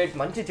లైట్ వెయిట్,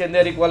 మంచి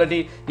చందేరి క్వాలిటీ.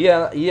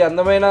 ఈ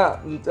అందమైన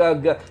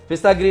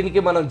పిస్తా గ్రీన్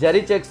కి మనం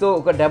జరీ చెక్స్ తో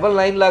ఒక డబల్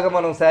లైన్ లాగా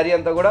మనం శారీ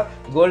అంతా కూడా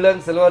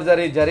గోల్డెన్ సిల్వర్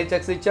జరీ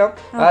చెక్స్ ఇచ్చాం.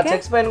 ఆ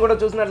చెక్స్ పైన కూడా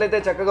చూసినట్లయితే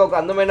చక్కగా ఒక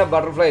అందమైన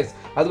బటర్ఫ్లైస్,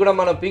 అది కూడా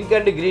మనం pink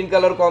and green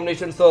colour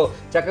combinations తో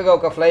చక్కగా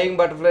ఒక ఫ్లయింగ్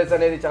బటర్ఫ్లైస్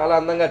అనేది చాలా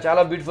అందంగా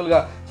చాలా బ్యూటిఫుల్ గా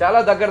చాలా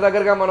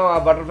దగ్గరగా మనం ఆ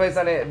బటర్ఫ్లైస్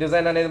అనే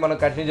డిజైన్ అనేది మనం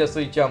కంటిన్యూ చేస్తూ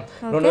ఇచ్చాం.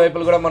 2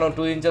 వైపులు కూడా మనం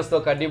 2 ఇంచెస్ తో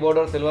కడ్డీ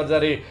బోర్డర్ సిల్వర్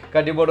జరీ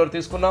కడ్డీ బోర్డర్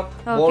తీసుకున్నాం.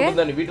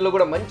 బాగుంటుందండి. వీటిలో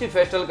కూడా మంచి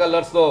ఫెస్టల్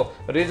కలర్స్ తో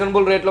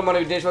రీజనబుల్ రేట్ లో మన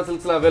విఘ్నేశ్వర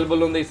సిల్క్స్ లో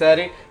అవైలబుల్ ఉంది ఈ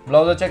సారీ.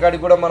 బ్లౌజ్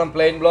వచ్చేకాడికి కూడా మనం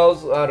ప్లెయిన్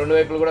బ్లౌజ్ 2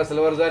 వైపులు కూడా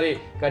సిల్వర్ జరీ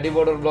కడ్డీ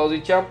బోర్డర్ బ్లౌజ్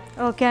ఇచ్చాం.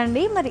 ఓకే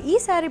అండి, మరి ఈ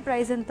సారీ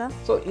ప్రైస్ ఎంత?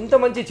 సో ఇంత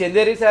మంచి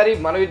చందేరి సారీ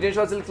మన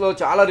విఘ్నేశ్వర సిల్క్స్ లో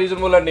చాలా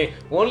రీజనబుల్ అండి,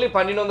 ఓన్లీ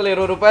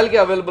 1220 రూపాయలకి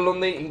అవైలబుల్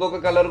ఉంది.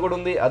 ఇంకొక కలర్ కూడా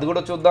ఉంది, అది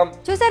కూడా చూద్దాం.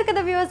 చూసారు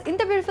కదా వ్యూవర్స్,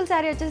 ఇంత బ్యూటిఫుల్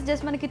సారీ వచ్చేసి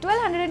జస్ట్ మనకి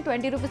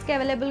 1220 రూపీస్ కి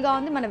అవైలబుల్ గా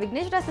ఉంది మన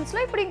విఘ్నేశ్వర సిల్క్స్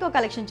లో. ఇప్పుడు ఇంకో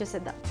కలెక్షన్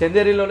చూసేద్దాం.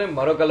 చందేరిలోనే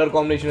మరో కలర్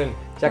కాంబినేషన్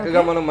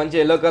చక్కగా మనం మంచి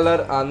ఎల్లో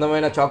కలర్,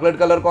 అందమైన చాక్లెట్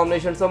కలర్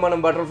కాంబినేషన్స్ తో మనం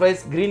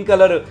బటర్ఫ్లైస్ గ్రీన్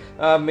కలర్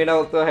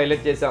మీనాతో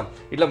హైలైట్ చేసాం.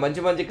 ఇట్లా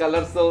మంచి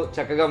కలర్స్ తో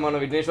చక్కగా మన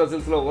విఘ్నేశ్వర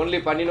సిల్క్స్ లో ఓన్లీ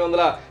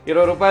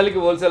 1220 రూపాయలకి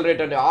హోల్సేల్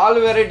రేట్ అండి. ఆల్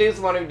వెరైటీస్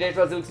మన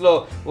విఘ్నేశ్వర సిల్క్స్ లో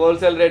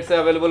హోల్సేల్ రేట్స్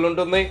అవైలబుల్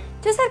ఉంటుంది.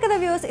 చూసారు కదా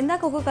వ్యూవర్స్,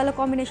 ఇందాక ఒక కలర్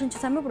కాంబినేషన్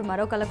చూసాము, ఇప్పుడు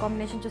మరో కలర్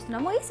కాంబినేషన్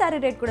చూస్తున్నాము. ఈ సారీ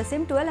రేట్ కూడా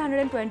సేమ్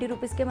 1220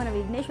 రూపీస్ కే మన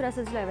విఘ్నేశ్వర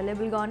సిల్క్స్ లో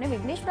అవైలబుల్ గా ఉన్నాయి.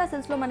 విఘ్నేశ్వర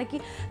సిల్క్స్ లో మనకి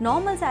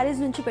నార్మల్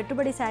శారీస్ నుంచి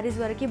పెట్టుబడి శారీస్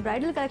వరకు,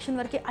 బ్రైడల్ కలెక్షన్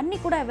వరకు అన్ని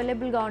కూడా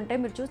అవైలబుల్ గా ఉంటాయి.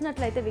 మీరు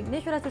చూసినట్లయితే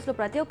విఘ్నేశ్వర సిల్క్స్ లో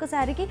ప్రతి ఒక్క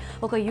శారీకి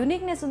ఒక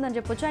యూనిక్నెస్ ఉందని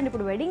చెప్పొచ్చు. అండ్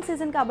ఇప్పుడు వెడ్డింగ్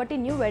సీజన్ కాబట్టి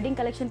న్యూ వెడ్డింగ్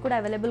కలెక్షన్ కూడా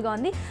అవైలబుల్ గా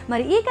ఉంది.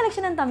 మరి ఈ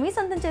కలెక్షన్ అంతా మీ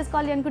సొంతం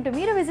చేసుకోవాలి అనుకుంటే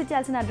మీరు విజిట్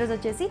చేయాల్సిన అడ్రస్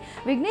వచ్చేసి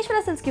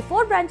విఘ్నేశ్వర సిల్క్స్ కి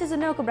 4 బ్రాంచెస్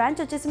ఉన్నాయి. ఒక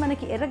బ్రాంచ్ వచ్చేసి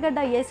మనకి ఎర్రగడ్డ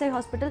ఈఎస్ఐ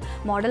హాస్పిటల్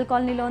మోడల్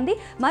కాలనీలో ఉంది.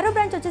 మరో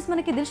బ్రాంచ్ వచ్చేసి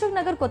మనకి దిల్సుఖ్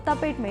నగర్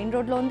కొత్తపేట్ మెయిన్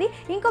రోడ్ లో ఉంది.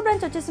 ఇంకో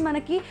బ్రాంచ్ వచ్చేసి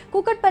మనకి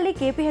Kukatpally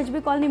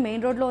KPHB colony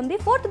main road లో ఉంది.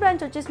 4th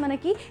బ్రాంచ్ వచ్చేసి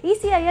మనకి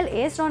ఈసీఐఎల్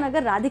ఏఎస్ రావు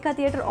Nagar Radhika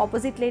theatre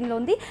opposite lane లో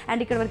ఉంది.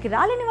 అండ్ ఇక్కడ వరకు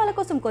రాలేని వాళ్ళ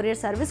కోసం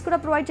కొరియర్ సర్వీస్ కూడా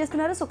ప్రొవైడ్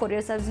చేస్తున్నారు. సో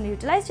కొరియర్ సర్వీస్ ని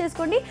యూటిలైజ్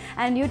చేసుకోండి.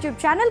 అండ్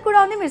యూట్యూబ్ ఛానల్ కూడా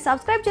ఉంది, మీరు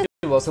సబ్స్క్రైబ్ చేసి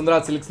వసుంధరా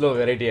సిల్క్స్ లో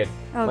వెరైటీ అండి,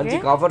 మంచి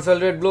copper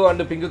సెల్వేట్ blue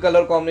and pink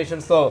colour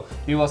combinations తో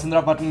ఈ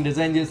వసుంధరా పట్టుని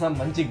డిజైన్ చేసాం.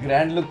 మంచి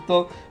గ్రాండ్ లుక్ తో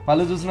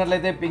పళ్ళు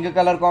చూసినట్లయితే పింక్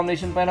కలర్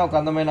కాంబినేషన్ పైన ఒక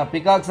అందమైన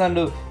పికాక్స్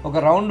అండ్ ఒక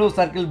రౌండ్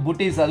సర్కిల్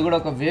బుటీస్, అది కూడా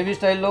ఒక వేవీ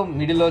స్టైల్లో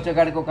మిడిల్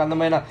వచ్చేకాడికి ఒక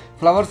అందమైన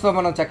ఫ్లవర్స్ తో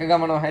మనం చక్కగా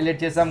మనం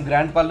హైలైట్ చేసాం.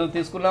 గ్రాండ్ పళ్ళు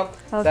తీసుకున్నాం.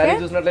 శారీ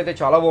చూసినట్లయితే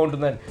చాలా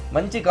బాగుంటుందండి.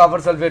 మంచి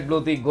కాఫర్ సల్ఫేట్ బ్లూ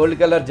తి గోల్డ్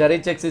కలర్ జరీ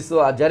చెక్స్ ఇస్తూ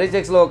ఆ జరీ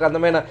చెక్స్ లో ఒక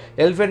అందమైన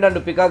elephant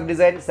and peacock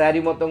design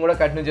sari మొత్తం కూడా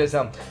కంటిన్యూ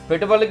చేసాం.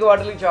 పెట్టుబడికి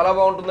వాటికి చాలా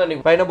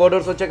బాగుంటుందండి. పైన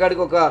బోర్డర్స్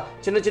వచ్చేకాడికి ఒక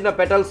చిన్న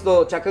పెటల్స్ తో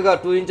చక్కగా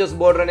 2 ఇంచెస్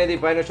బోర్డర్ అనేది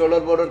పైన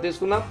షోల్డర్ బోర్డర్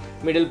తీసుకున్నాం.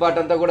 మిడిల్ పార్ట్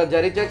అంతా కూడా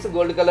zari checks,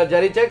 gold colour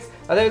zari checks.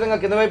 అదేవిధంగా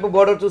కింద వైపు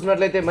బోర్డర్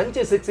చూసినట్లయితే మంచి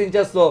 6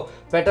 ఇంచెస్ తో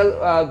పెటల్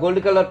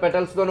గోల్డ్ కలర్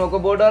పెటల్స్ తో ఒక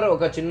బోర్డర్,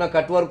 ఒక చిన్న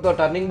కట్ వర్క్ తో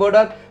టర్నింగ్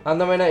బోర్డర్,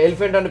 అందమైన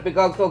ఎలిఫెంట్ అండ్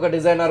పికాక్ తో ఒక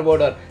డిజైనర్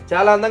బోర్డర్.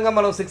 చాలా అందంగా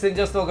మనం 6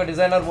 ఇంచెస్ తో ఒక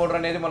డిజైనర్ బోర్డర్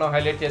అనేది మనం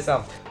హైలైట్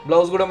చేసాం.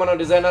 బ్లౌజ్ కూడా మనం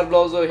డిజైనర్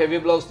బ్లౌజ్,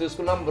 హెవీ బ్లౌజ్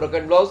తీసుకున్నాం,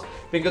 brocade blouse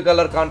pink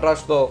colour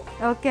contrast తో.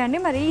 ఓకే అండి,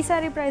 మరి ఈ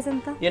సారీ ప్రైస్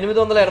ఎంత?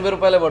 880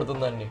 రూపాయలే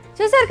పడుతుందండి.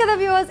 చూసారు కదా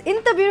వ్యూవర్స్,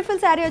 ఇంత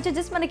బ్యూటిఫుల్ సారీ వచ్చి వచ్చి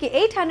జస్ట్ మనకి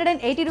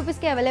 880 రూపీస్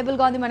కి అవైలబుల్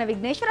గా ఉంది మన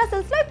విఘ్నేశ్వర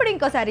సిల్క్స్ లో. ఇప్పుడు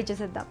ఇంకో సారీ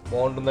చూసేద్దాం.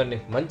 బాగుంటుందండి,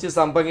 మంచి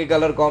సంపంగి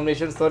కలర్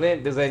కాంబినేషన్స్ తోనే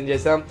డిజైన్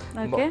చేసాం.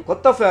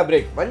 కొత్త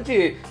ఫ్యాబ్రిక్, మంచి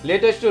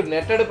లేటెస్ట్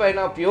నెట్టెడ్ పైన,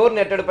 ప్యూర్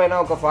నెట్టెడ్ పైన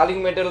ఒక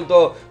ఫాలింగ్ మెటీరియల్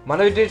తో మన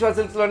విఘ్నేశ్వర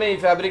సిల్క్స్ లోనే ఈ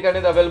ఫ్యాబ్రిక్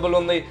అనేది అవైలబుల్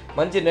ఉంది.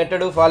 మంచి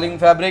నెట్టెడ్ ఫాలింగ్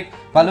ఫ్యాబ్రిక్.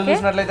 పళ్ళు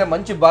చూసినట్లయితే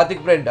మంచి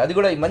బాతిక్ ప్రింట్, అది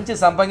కూడా మంచి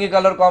సంపంగి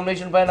కలర్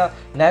కాంబినేషన్ పైన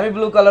నేవీ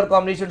బ్లూ కలర్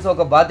కాంబినేషన్స్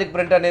ఒక బాతిక్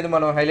ప్రింట్ అనేది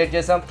మనం హైలైట్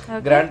చేసాం.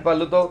 గ్రాండ్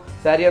పళ్ళుతో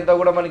శారీ అంతా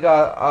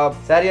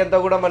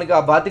కూడా మనకి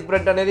ఆ బాతిక్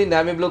ప్రింట్ అనేది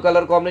నేవీ బ్లూ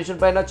కలర్ కాంబినేషన్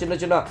పైన చిన్న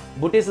చిన్న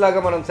బుటీస్ లాగా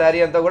మనం శారీ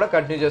అంతా కూడా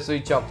కంటిన్యూ చేస్తూ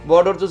ఇచ్చాం.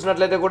 బోర్డర్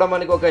చూసినట్లయితే కూడా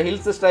మనకి ఒక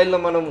హిల్స్ స్టైల్లో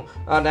మనం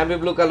navy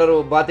blue colour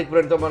batik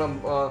print తో మనం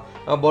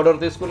బోర్డర్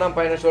తీసుకున్నాం.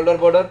 పైన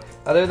షోల్డర్ బోర్డర్,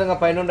 అదేవిధంగా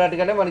పైన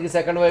ఉన్నట్టుగానే మనకి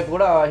సెకండ్ వైపు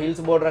కూడా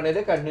హిల్స్ బోర్డర్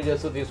అనేది కంటిన్యూ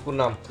చేస్తూ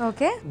తీసుకున్నాం.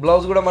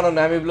 బ్లౌజ్ కూడా మనం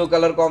navy blue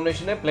colour combination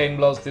plain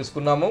blouse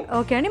తీసుకున్నాము.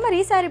 ఓకే అండి, మరి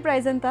ఈ సారీ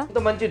ప్రైస్ ఎంత?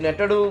 ఇంత మంచి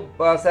నెట్టెడ్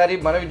సారీ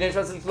మన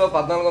విఘ్నేశ్వర సిల్క్స్ లో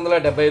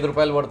 1475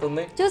 రూపాయలు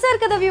పడుతుంది. చూసారు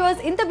కదా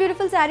వ్యూవర్స్, ఇంత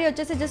బ్యూటిఫుల్ సారీ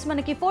వచ్చేసి జస్ట్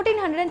మనకి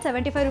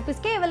 1475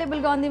 రూపీస్ కి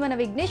అవైలబుల్ గా ఉంది మన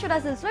విఘ్నేశ్వర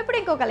సిల్క్స్ లో. ఇప్పుడు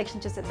ఇంకో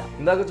కలెక్షన్ చూసేద్దాం.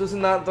 ఇందాక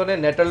చూసిన దాంతోనే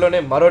నెట్టెడ్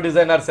లోనే మరో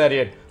డిజైనర్ సారీ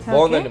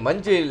బాగుందండి.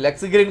 మంచి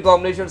లెక్స్ గ్రీన్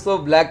కాంబినేషన్స్ తో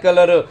బ్లాక్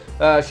కలర్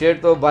షేడ్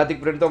తో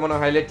బాతిక్ ప్రింట్ తో మనం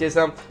హైలైట్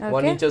చేసాం.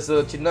 1 ఇంచెస్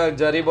చిన్న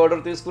జరీ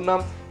బార్డర్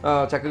తీసుకున్నాం.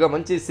 చక్కగా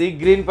మంచి సీ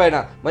గ్రీన్ పైన,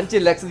 మంచి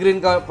లెక్స్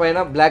గ్రీన్ పైన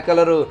బ్లాక్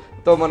కలర్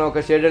తో మనం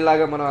ఒక షేడెడ్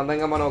లాగా మనం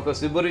అందంగా మనం ఒక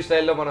సిబురి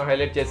స్టైల్లో మనం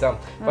హైలైట్ చేసాం.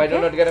 పైన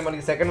ఉన్నట్టుగానే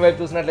మనకి సెకండ్ వైపు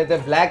చూసినట్లయితే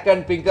black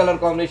and pink colour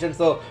combinations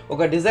తో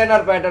ఒక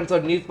డిజైనర్ ప్యాటర్న్స్,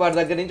 నీట్ పార్ట్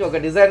దగ్గర నుంచి ఒక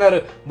డిజైనర్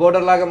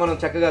బోర్డర్ లాగా మనం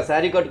చక్కగా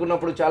శారీ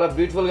కట్టుకున్నప్పుడు చాలా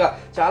బ్యూటిఫుల్ గా,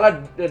 చాలా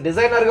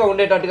డిజైనర్ గా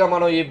ఉండేటట్టుగా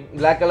మనం ఈ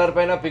బ్లాక్ కలర్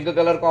పైన పింక్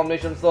కలర్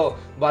కాంబినేషన్స్ తో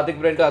బాతిక్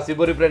ప్రింట్, ఆ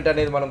సిబురి ప్రింట్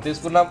అనేది మనం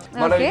తీసుకున్నాం.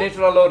 మన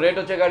విఘ్నేశ్వరలో రేట్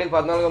వచ్చేకాడికి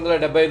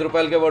 1475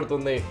 రూపాయలకే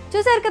పడుతుంది.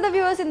 చూసారు కదా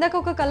వ్యూవర్స్, ఇందాక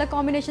ఒక కలర్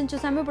కాంబినేషన్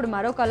చూసాము, ఇప్పుడు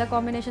మరో కలర్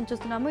కాంబినేషన్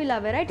చూస్తున్నాము. ఇలా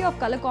variety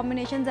of colour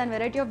combinations and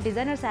variety of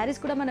designer saris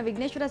కూడా మన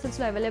విఘ్నేశ్వర సిల్క్స్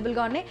లో అవైలబుల్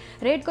గా ఉన్నాయి.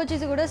 రేట్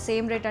వచ్చేసి కూడా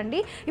సేమ్ రేట్ అండి.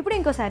 ఇప్పుడు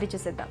ఇంకో శారీ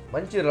చూసేద్దాం.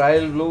 మంచి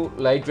royal blue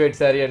light weight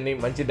sari అండి,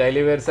 మంచి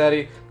డైలీ వేర్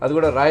శారీ. అది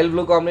కూడా రాయల్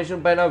బ్లూ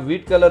కాంబినేషన్ పైన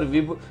వీట్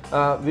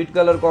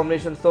కలర్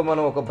కాంబినేషన్స్ తో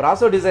మనం ఒక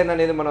బ్రాసో డిజైన్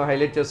అనేది మనం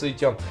హైలైట్ చేస్తూ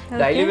ఇచ్చాం.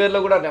 డైలీ వేర్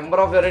లో కూడా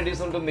నెంబర్ ఆఫ్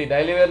వెరైటీస్ ఉంటుంది.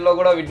 డైలీ వేర్ లో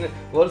కూడా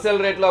హోల్సేల్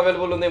రేట్ లో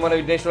అవైలబుల్ ఉంది మన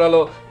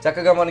విఘ్నేశ్వరలో.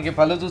 చక్కగా మనకి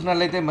పళ్ళు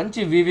చూసినట్లయితే మంచి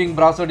వీవింగ్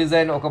బ్రాసో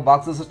డిజైన్, ఒక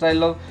బాక్సెస్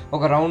స్టైల్లో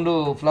ఒక రౌండ్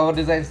ఫ్లవర్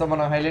డిజైన్స్ తో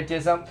మనం హైలైట్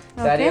చేసాం.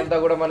 శారీ అంతా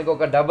కూడా మనకి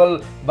ఒక డబుల్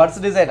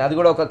బర్డ్స్ డిజైన్, అది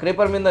కూడా ఒక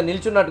క్రీపర్ మీద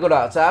నిల్చున్నట్టు కూడా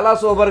చాలా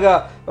సూపర్ గా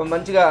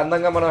మంచిగా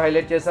అందంగా మనం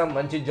హైలైట్ చేసాం.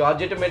 మంచి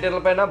జార్జెట్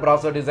మెటీరియల్ పైన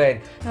బ్రాసో డిజైన్,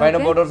 పైన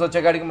బోర్డర్స్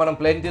వచ్చేకాడికి మనం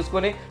ప్లెయిన్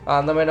తీసుకొని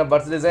అందమైన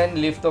బర్డ్స్ డిజైన్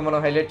లీఫ్ తో మనం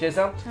హైలైట్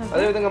చేసాం.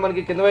 అదేవిధంగా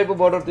మనకి కింద వైపు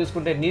బోర్డర్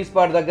తీసుకుంటే నీ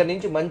స్పాట్ దగ్గర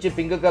నుంచి మంచి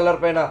పింక్ కలర్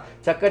పైన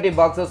చక్కటి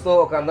బాక్సెస్ తో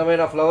ఒక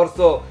అందమైన ఫ్లవర్స్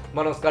తో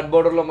మనం స్కర్ట్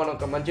బోర్డర్ లో మనం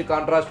మంచి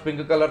కాంట్రాస్ట్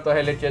పింక్ కలర్ తో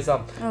హైలైట్ చేసాం.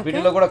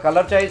 వీటిలో కూడా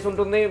కలర్ చాయిస్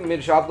ఉంటుంది.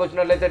 మీరు షాప్ కి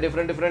వచ్చినట్లయితే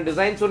డిఫరెంట్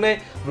డిజైన్స్ ఉన్నాయి.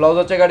 బ్లౌజ్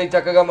వచ్చేకాడికి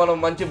చక్కగా మనం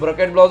మంచి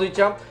బ్రొకెట్ బ్లౌజ్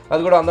ఇచ్చాం.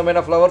 అది కూడా అందమైన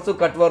ఫ్లవర్స్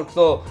కట్ వర్క్స్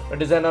తో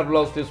డిజైనర్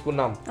బ్లౌజ్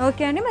తీసుకున్నాం.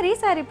 ఓకే అండి, మరి ఈ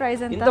సారీ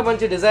ప్రైస్ ఎంత? ఇంత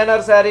మంచి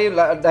designer sorry,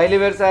 daily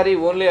wear sorry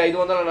only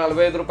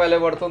 545 రూపాయలే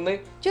పడుతుంది.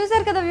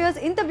 చూసారు కదా వ్యూవర్స్,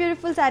 ఇంత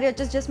బ్యూటిఫుల్ సారీ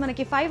వచ్చేసి జస్ట్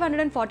మనకి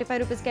 545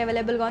 రూపీస్ కి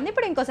అవైలబుల్ గా ఉంది.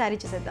 ఇప్పుడు ఇంకో సారీ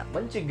చూసేద్దాం.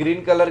 మంచి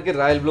గ్రీన్ కలర్ కి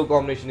రాయల్ బ్లూ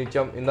కాంబినేషన్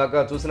ఇచ్చాం. ఇందాక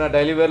చూసిన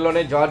డైలీ వేర్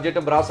లోనే జార్జెట్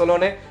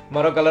బ్రాసోలోనే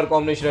మరో కలర్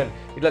కాంబినేషన్.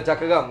 ఇట్లా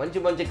చక్కగా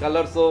మంచి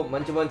కలర్స్ తో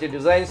మంచి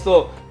డిజైన్స్ తో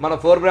మన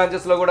 4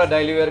 బ్రాంచెస్ లో కూడా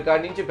డైలీ వేర్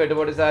కాడి నుంచి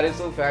పెట్టుబడి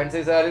శారీస్,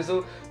 ఫ్యాన్సీ శారీస్,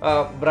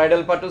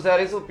 బ్రైడల్ పట్టు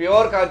శారీస్,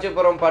 ప్యూర్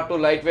కాంచీపురం పట్టు,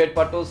 లైట్ వెయిట్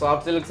పట్టు,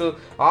 సాఫ్ట్ సిల్క్స్,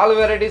 ఆల్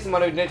వెరైటీస్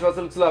మన విఘ్నేశ్వర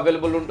సిల్క్స్ లో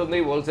అవైలబుల్ ఉంటుంది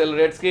హోల్సేల్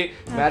రేట్స్ కి.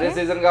 మ్యారేజ్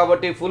సీజన్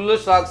కాబట్టి ఫుల్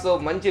స్టాక్స్,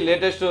 మంచి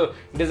లేటెస్ట్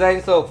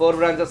డిజైన్స్ 4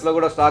 బ్రాంచెస్ లో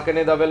కూడా స్టాక్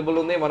అనేది అవైలబుల్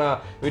ఉంది మన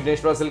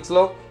విఘ్నేశ్వర సిల్క్స్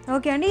లో.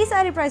 ఓకే అండి, ఈ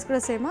సారీ ప్రైస్ కూడా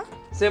సేమ్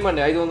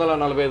అండి,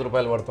 545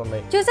 రూపాయలు పడుతుంది.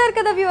 చూసారు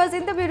కదా వ్యూవర్స్,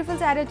 ఇంత బ్యూటిఫుల్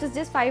సారీ వచ్చేసి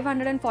జస్ట్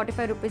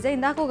 545 రూపీస్.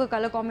 ఇందాక ఒక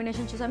కలర్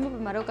కాంబినేషన్ చూసాము,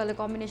 ఇప్పుడు మరో కలర్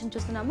కాంబినేషన్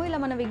చూస్తున్నాము. ఇలా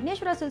మన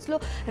విఘ్నేశ్వర సిల్క్స్ లో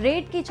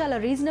రేట్ కి చాలా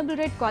రీజనబుల్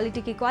రేట్,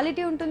 క్వాలిటీకి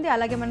క్వాలిటీ ఉంటుంది.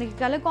 అలాగే మనకి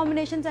colour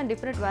combinations and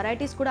different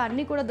varieties కూడా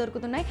అన్ని కూడా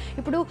దొరుకుతున్నాయి.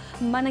 ఇప్పుడు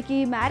మనకి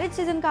మ్యారేజ్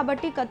సీజన్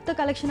కాబట్టి కొత్త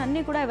కలెక్షన్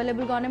అన్ని కూడా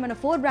అవైలబుల్ గా ఉన్నాయి మన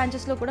 4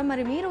 బ్రాంచెస్ లో కూడా.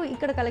 మరి మీరు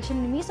ఇక్కడ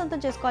కలెక్షన్ మీ సొంతం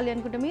చేసుకోవాలి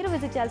అనుకుంటే మీరు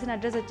విజిట్ చేయాల్సిన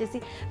అడ్రస్ వచ్చేసి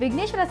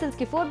విఘ్నేశ్వర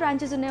సిల్క్స్ కి 4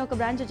 బ్రాంచెస్ ఉన్నాయి. ఒక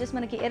బ్రాంచ్ వచ్చేసి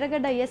మనకి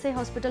ఎర్రగడ్డ ఈఎస్ఐ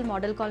హాస్పిటల్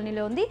మోడల్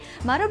కాలనీలో ఉంది.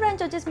 మరో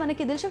బ్రాంచ్ వచ్చేసి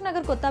మనకి దిల్సుఖ్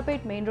నగర్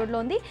కొత్తపేట్ మెయిన్ రోడ్ లో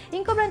ఉంది.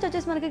 ఇంకో బ్రాంచ్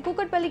వచ్చేసి మనకి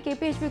Kukatpally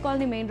KPHP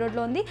colony main road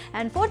లో ఉంది.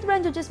 అండ్ 4th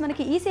బ్రాంచ్ వచ్చేసి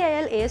మనకి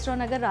ఈసీఐఎల్ ఏఎస్ రావు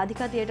Nagar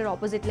Radhika theatre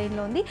opposite line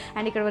లో ఉంది.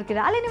 అండ్ ఇక్కడ వరకు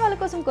రాలేని వాళ్ళ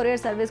కోసం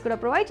కొరియర్ సర్వీస్ కూడా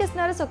ప్రొవైడ్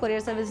చేస్తున్నారు. సో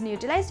కొరియర్ సర్వీస్ ని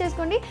యూటిలైజ్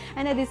చేసుకోండి.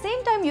 And at the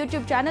same time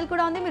YouTube channel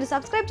కూడా ఉంది. మీరు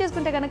సబ్స్క్రైబ్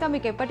చేసుకుంటే కనుక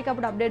మీకు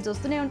ఎప్పటికప్పుడు అప్డేట్స్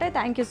వస్తూనే ఉంటాయి.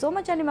 థ్యాంక్ యూ సో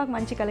మచ్ అండి, మాకు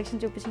మంచి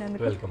కలెక్షన్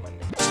చూపించినందుకు. వెల్కమ్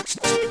అండి.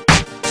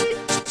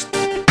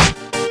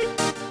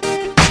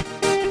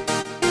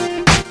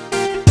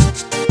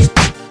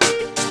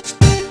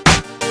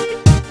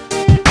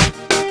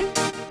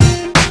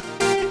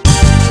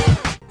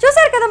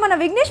 మన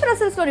విఘ్నేశ్వర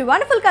సిల్క్స్ లోని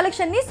వండర్ఫుల్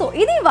కలెక్షన్ ని. సో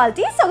ఇది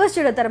వాల్టి సొగసు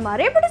చూడ తరమ.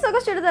 రేపటి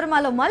సొగసు చూడ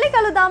తరమలో మళ్ళీ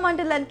కలుద్దాం.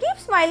 Until then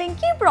keep smiling,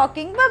 keep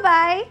rocking, by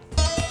by.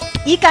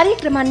 ఈ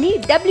కార్యక్రమాన్ని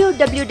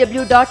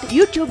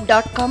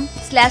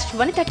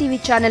www.youtube.com/vanitha TV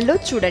ఛానల్లో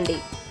చూడండి.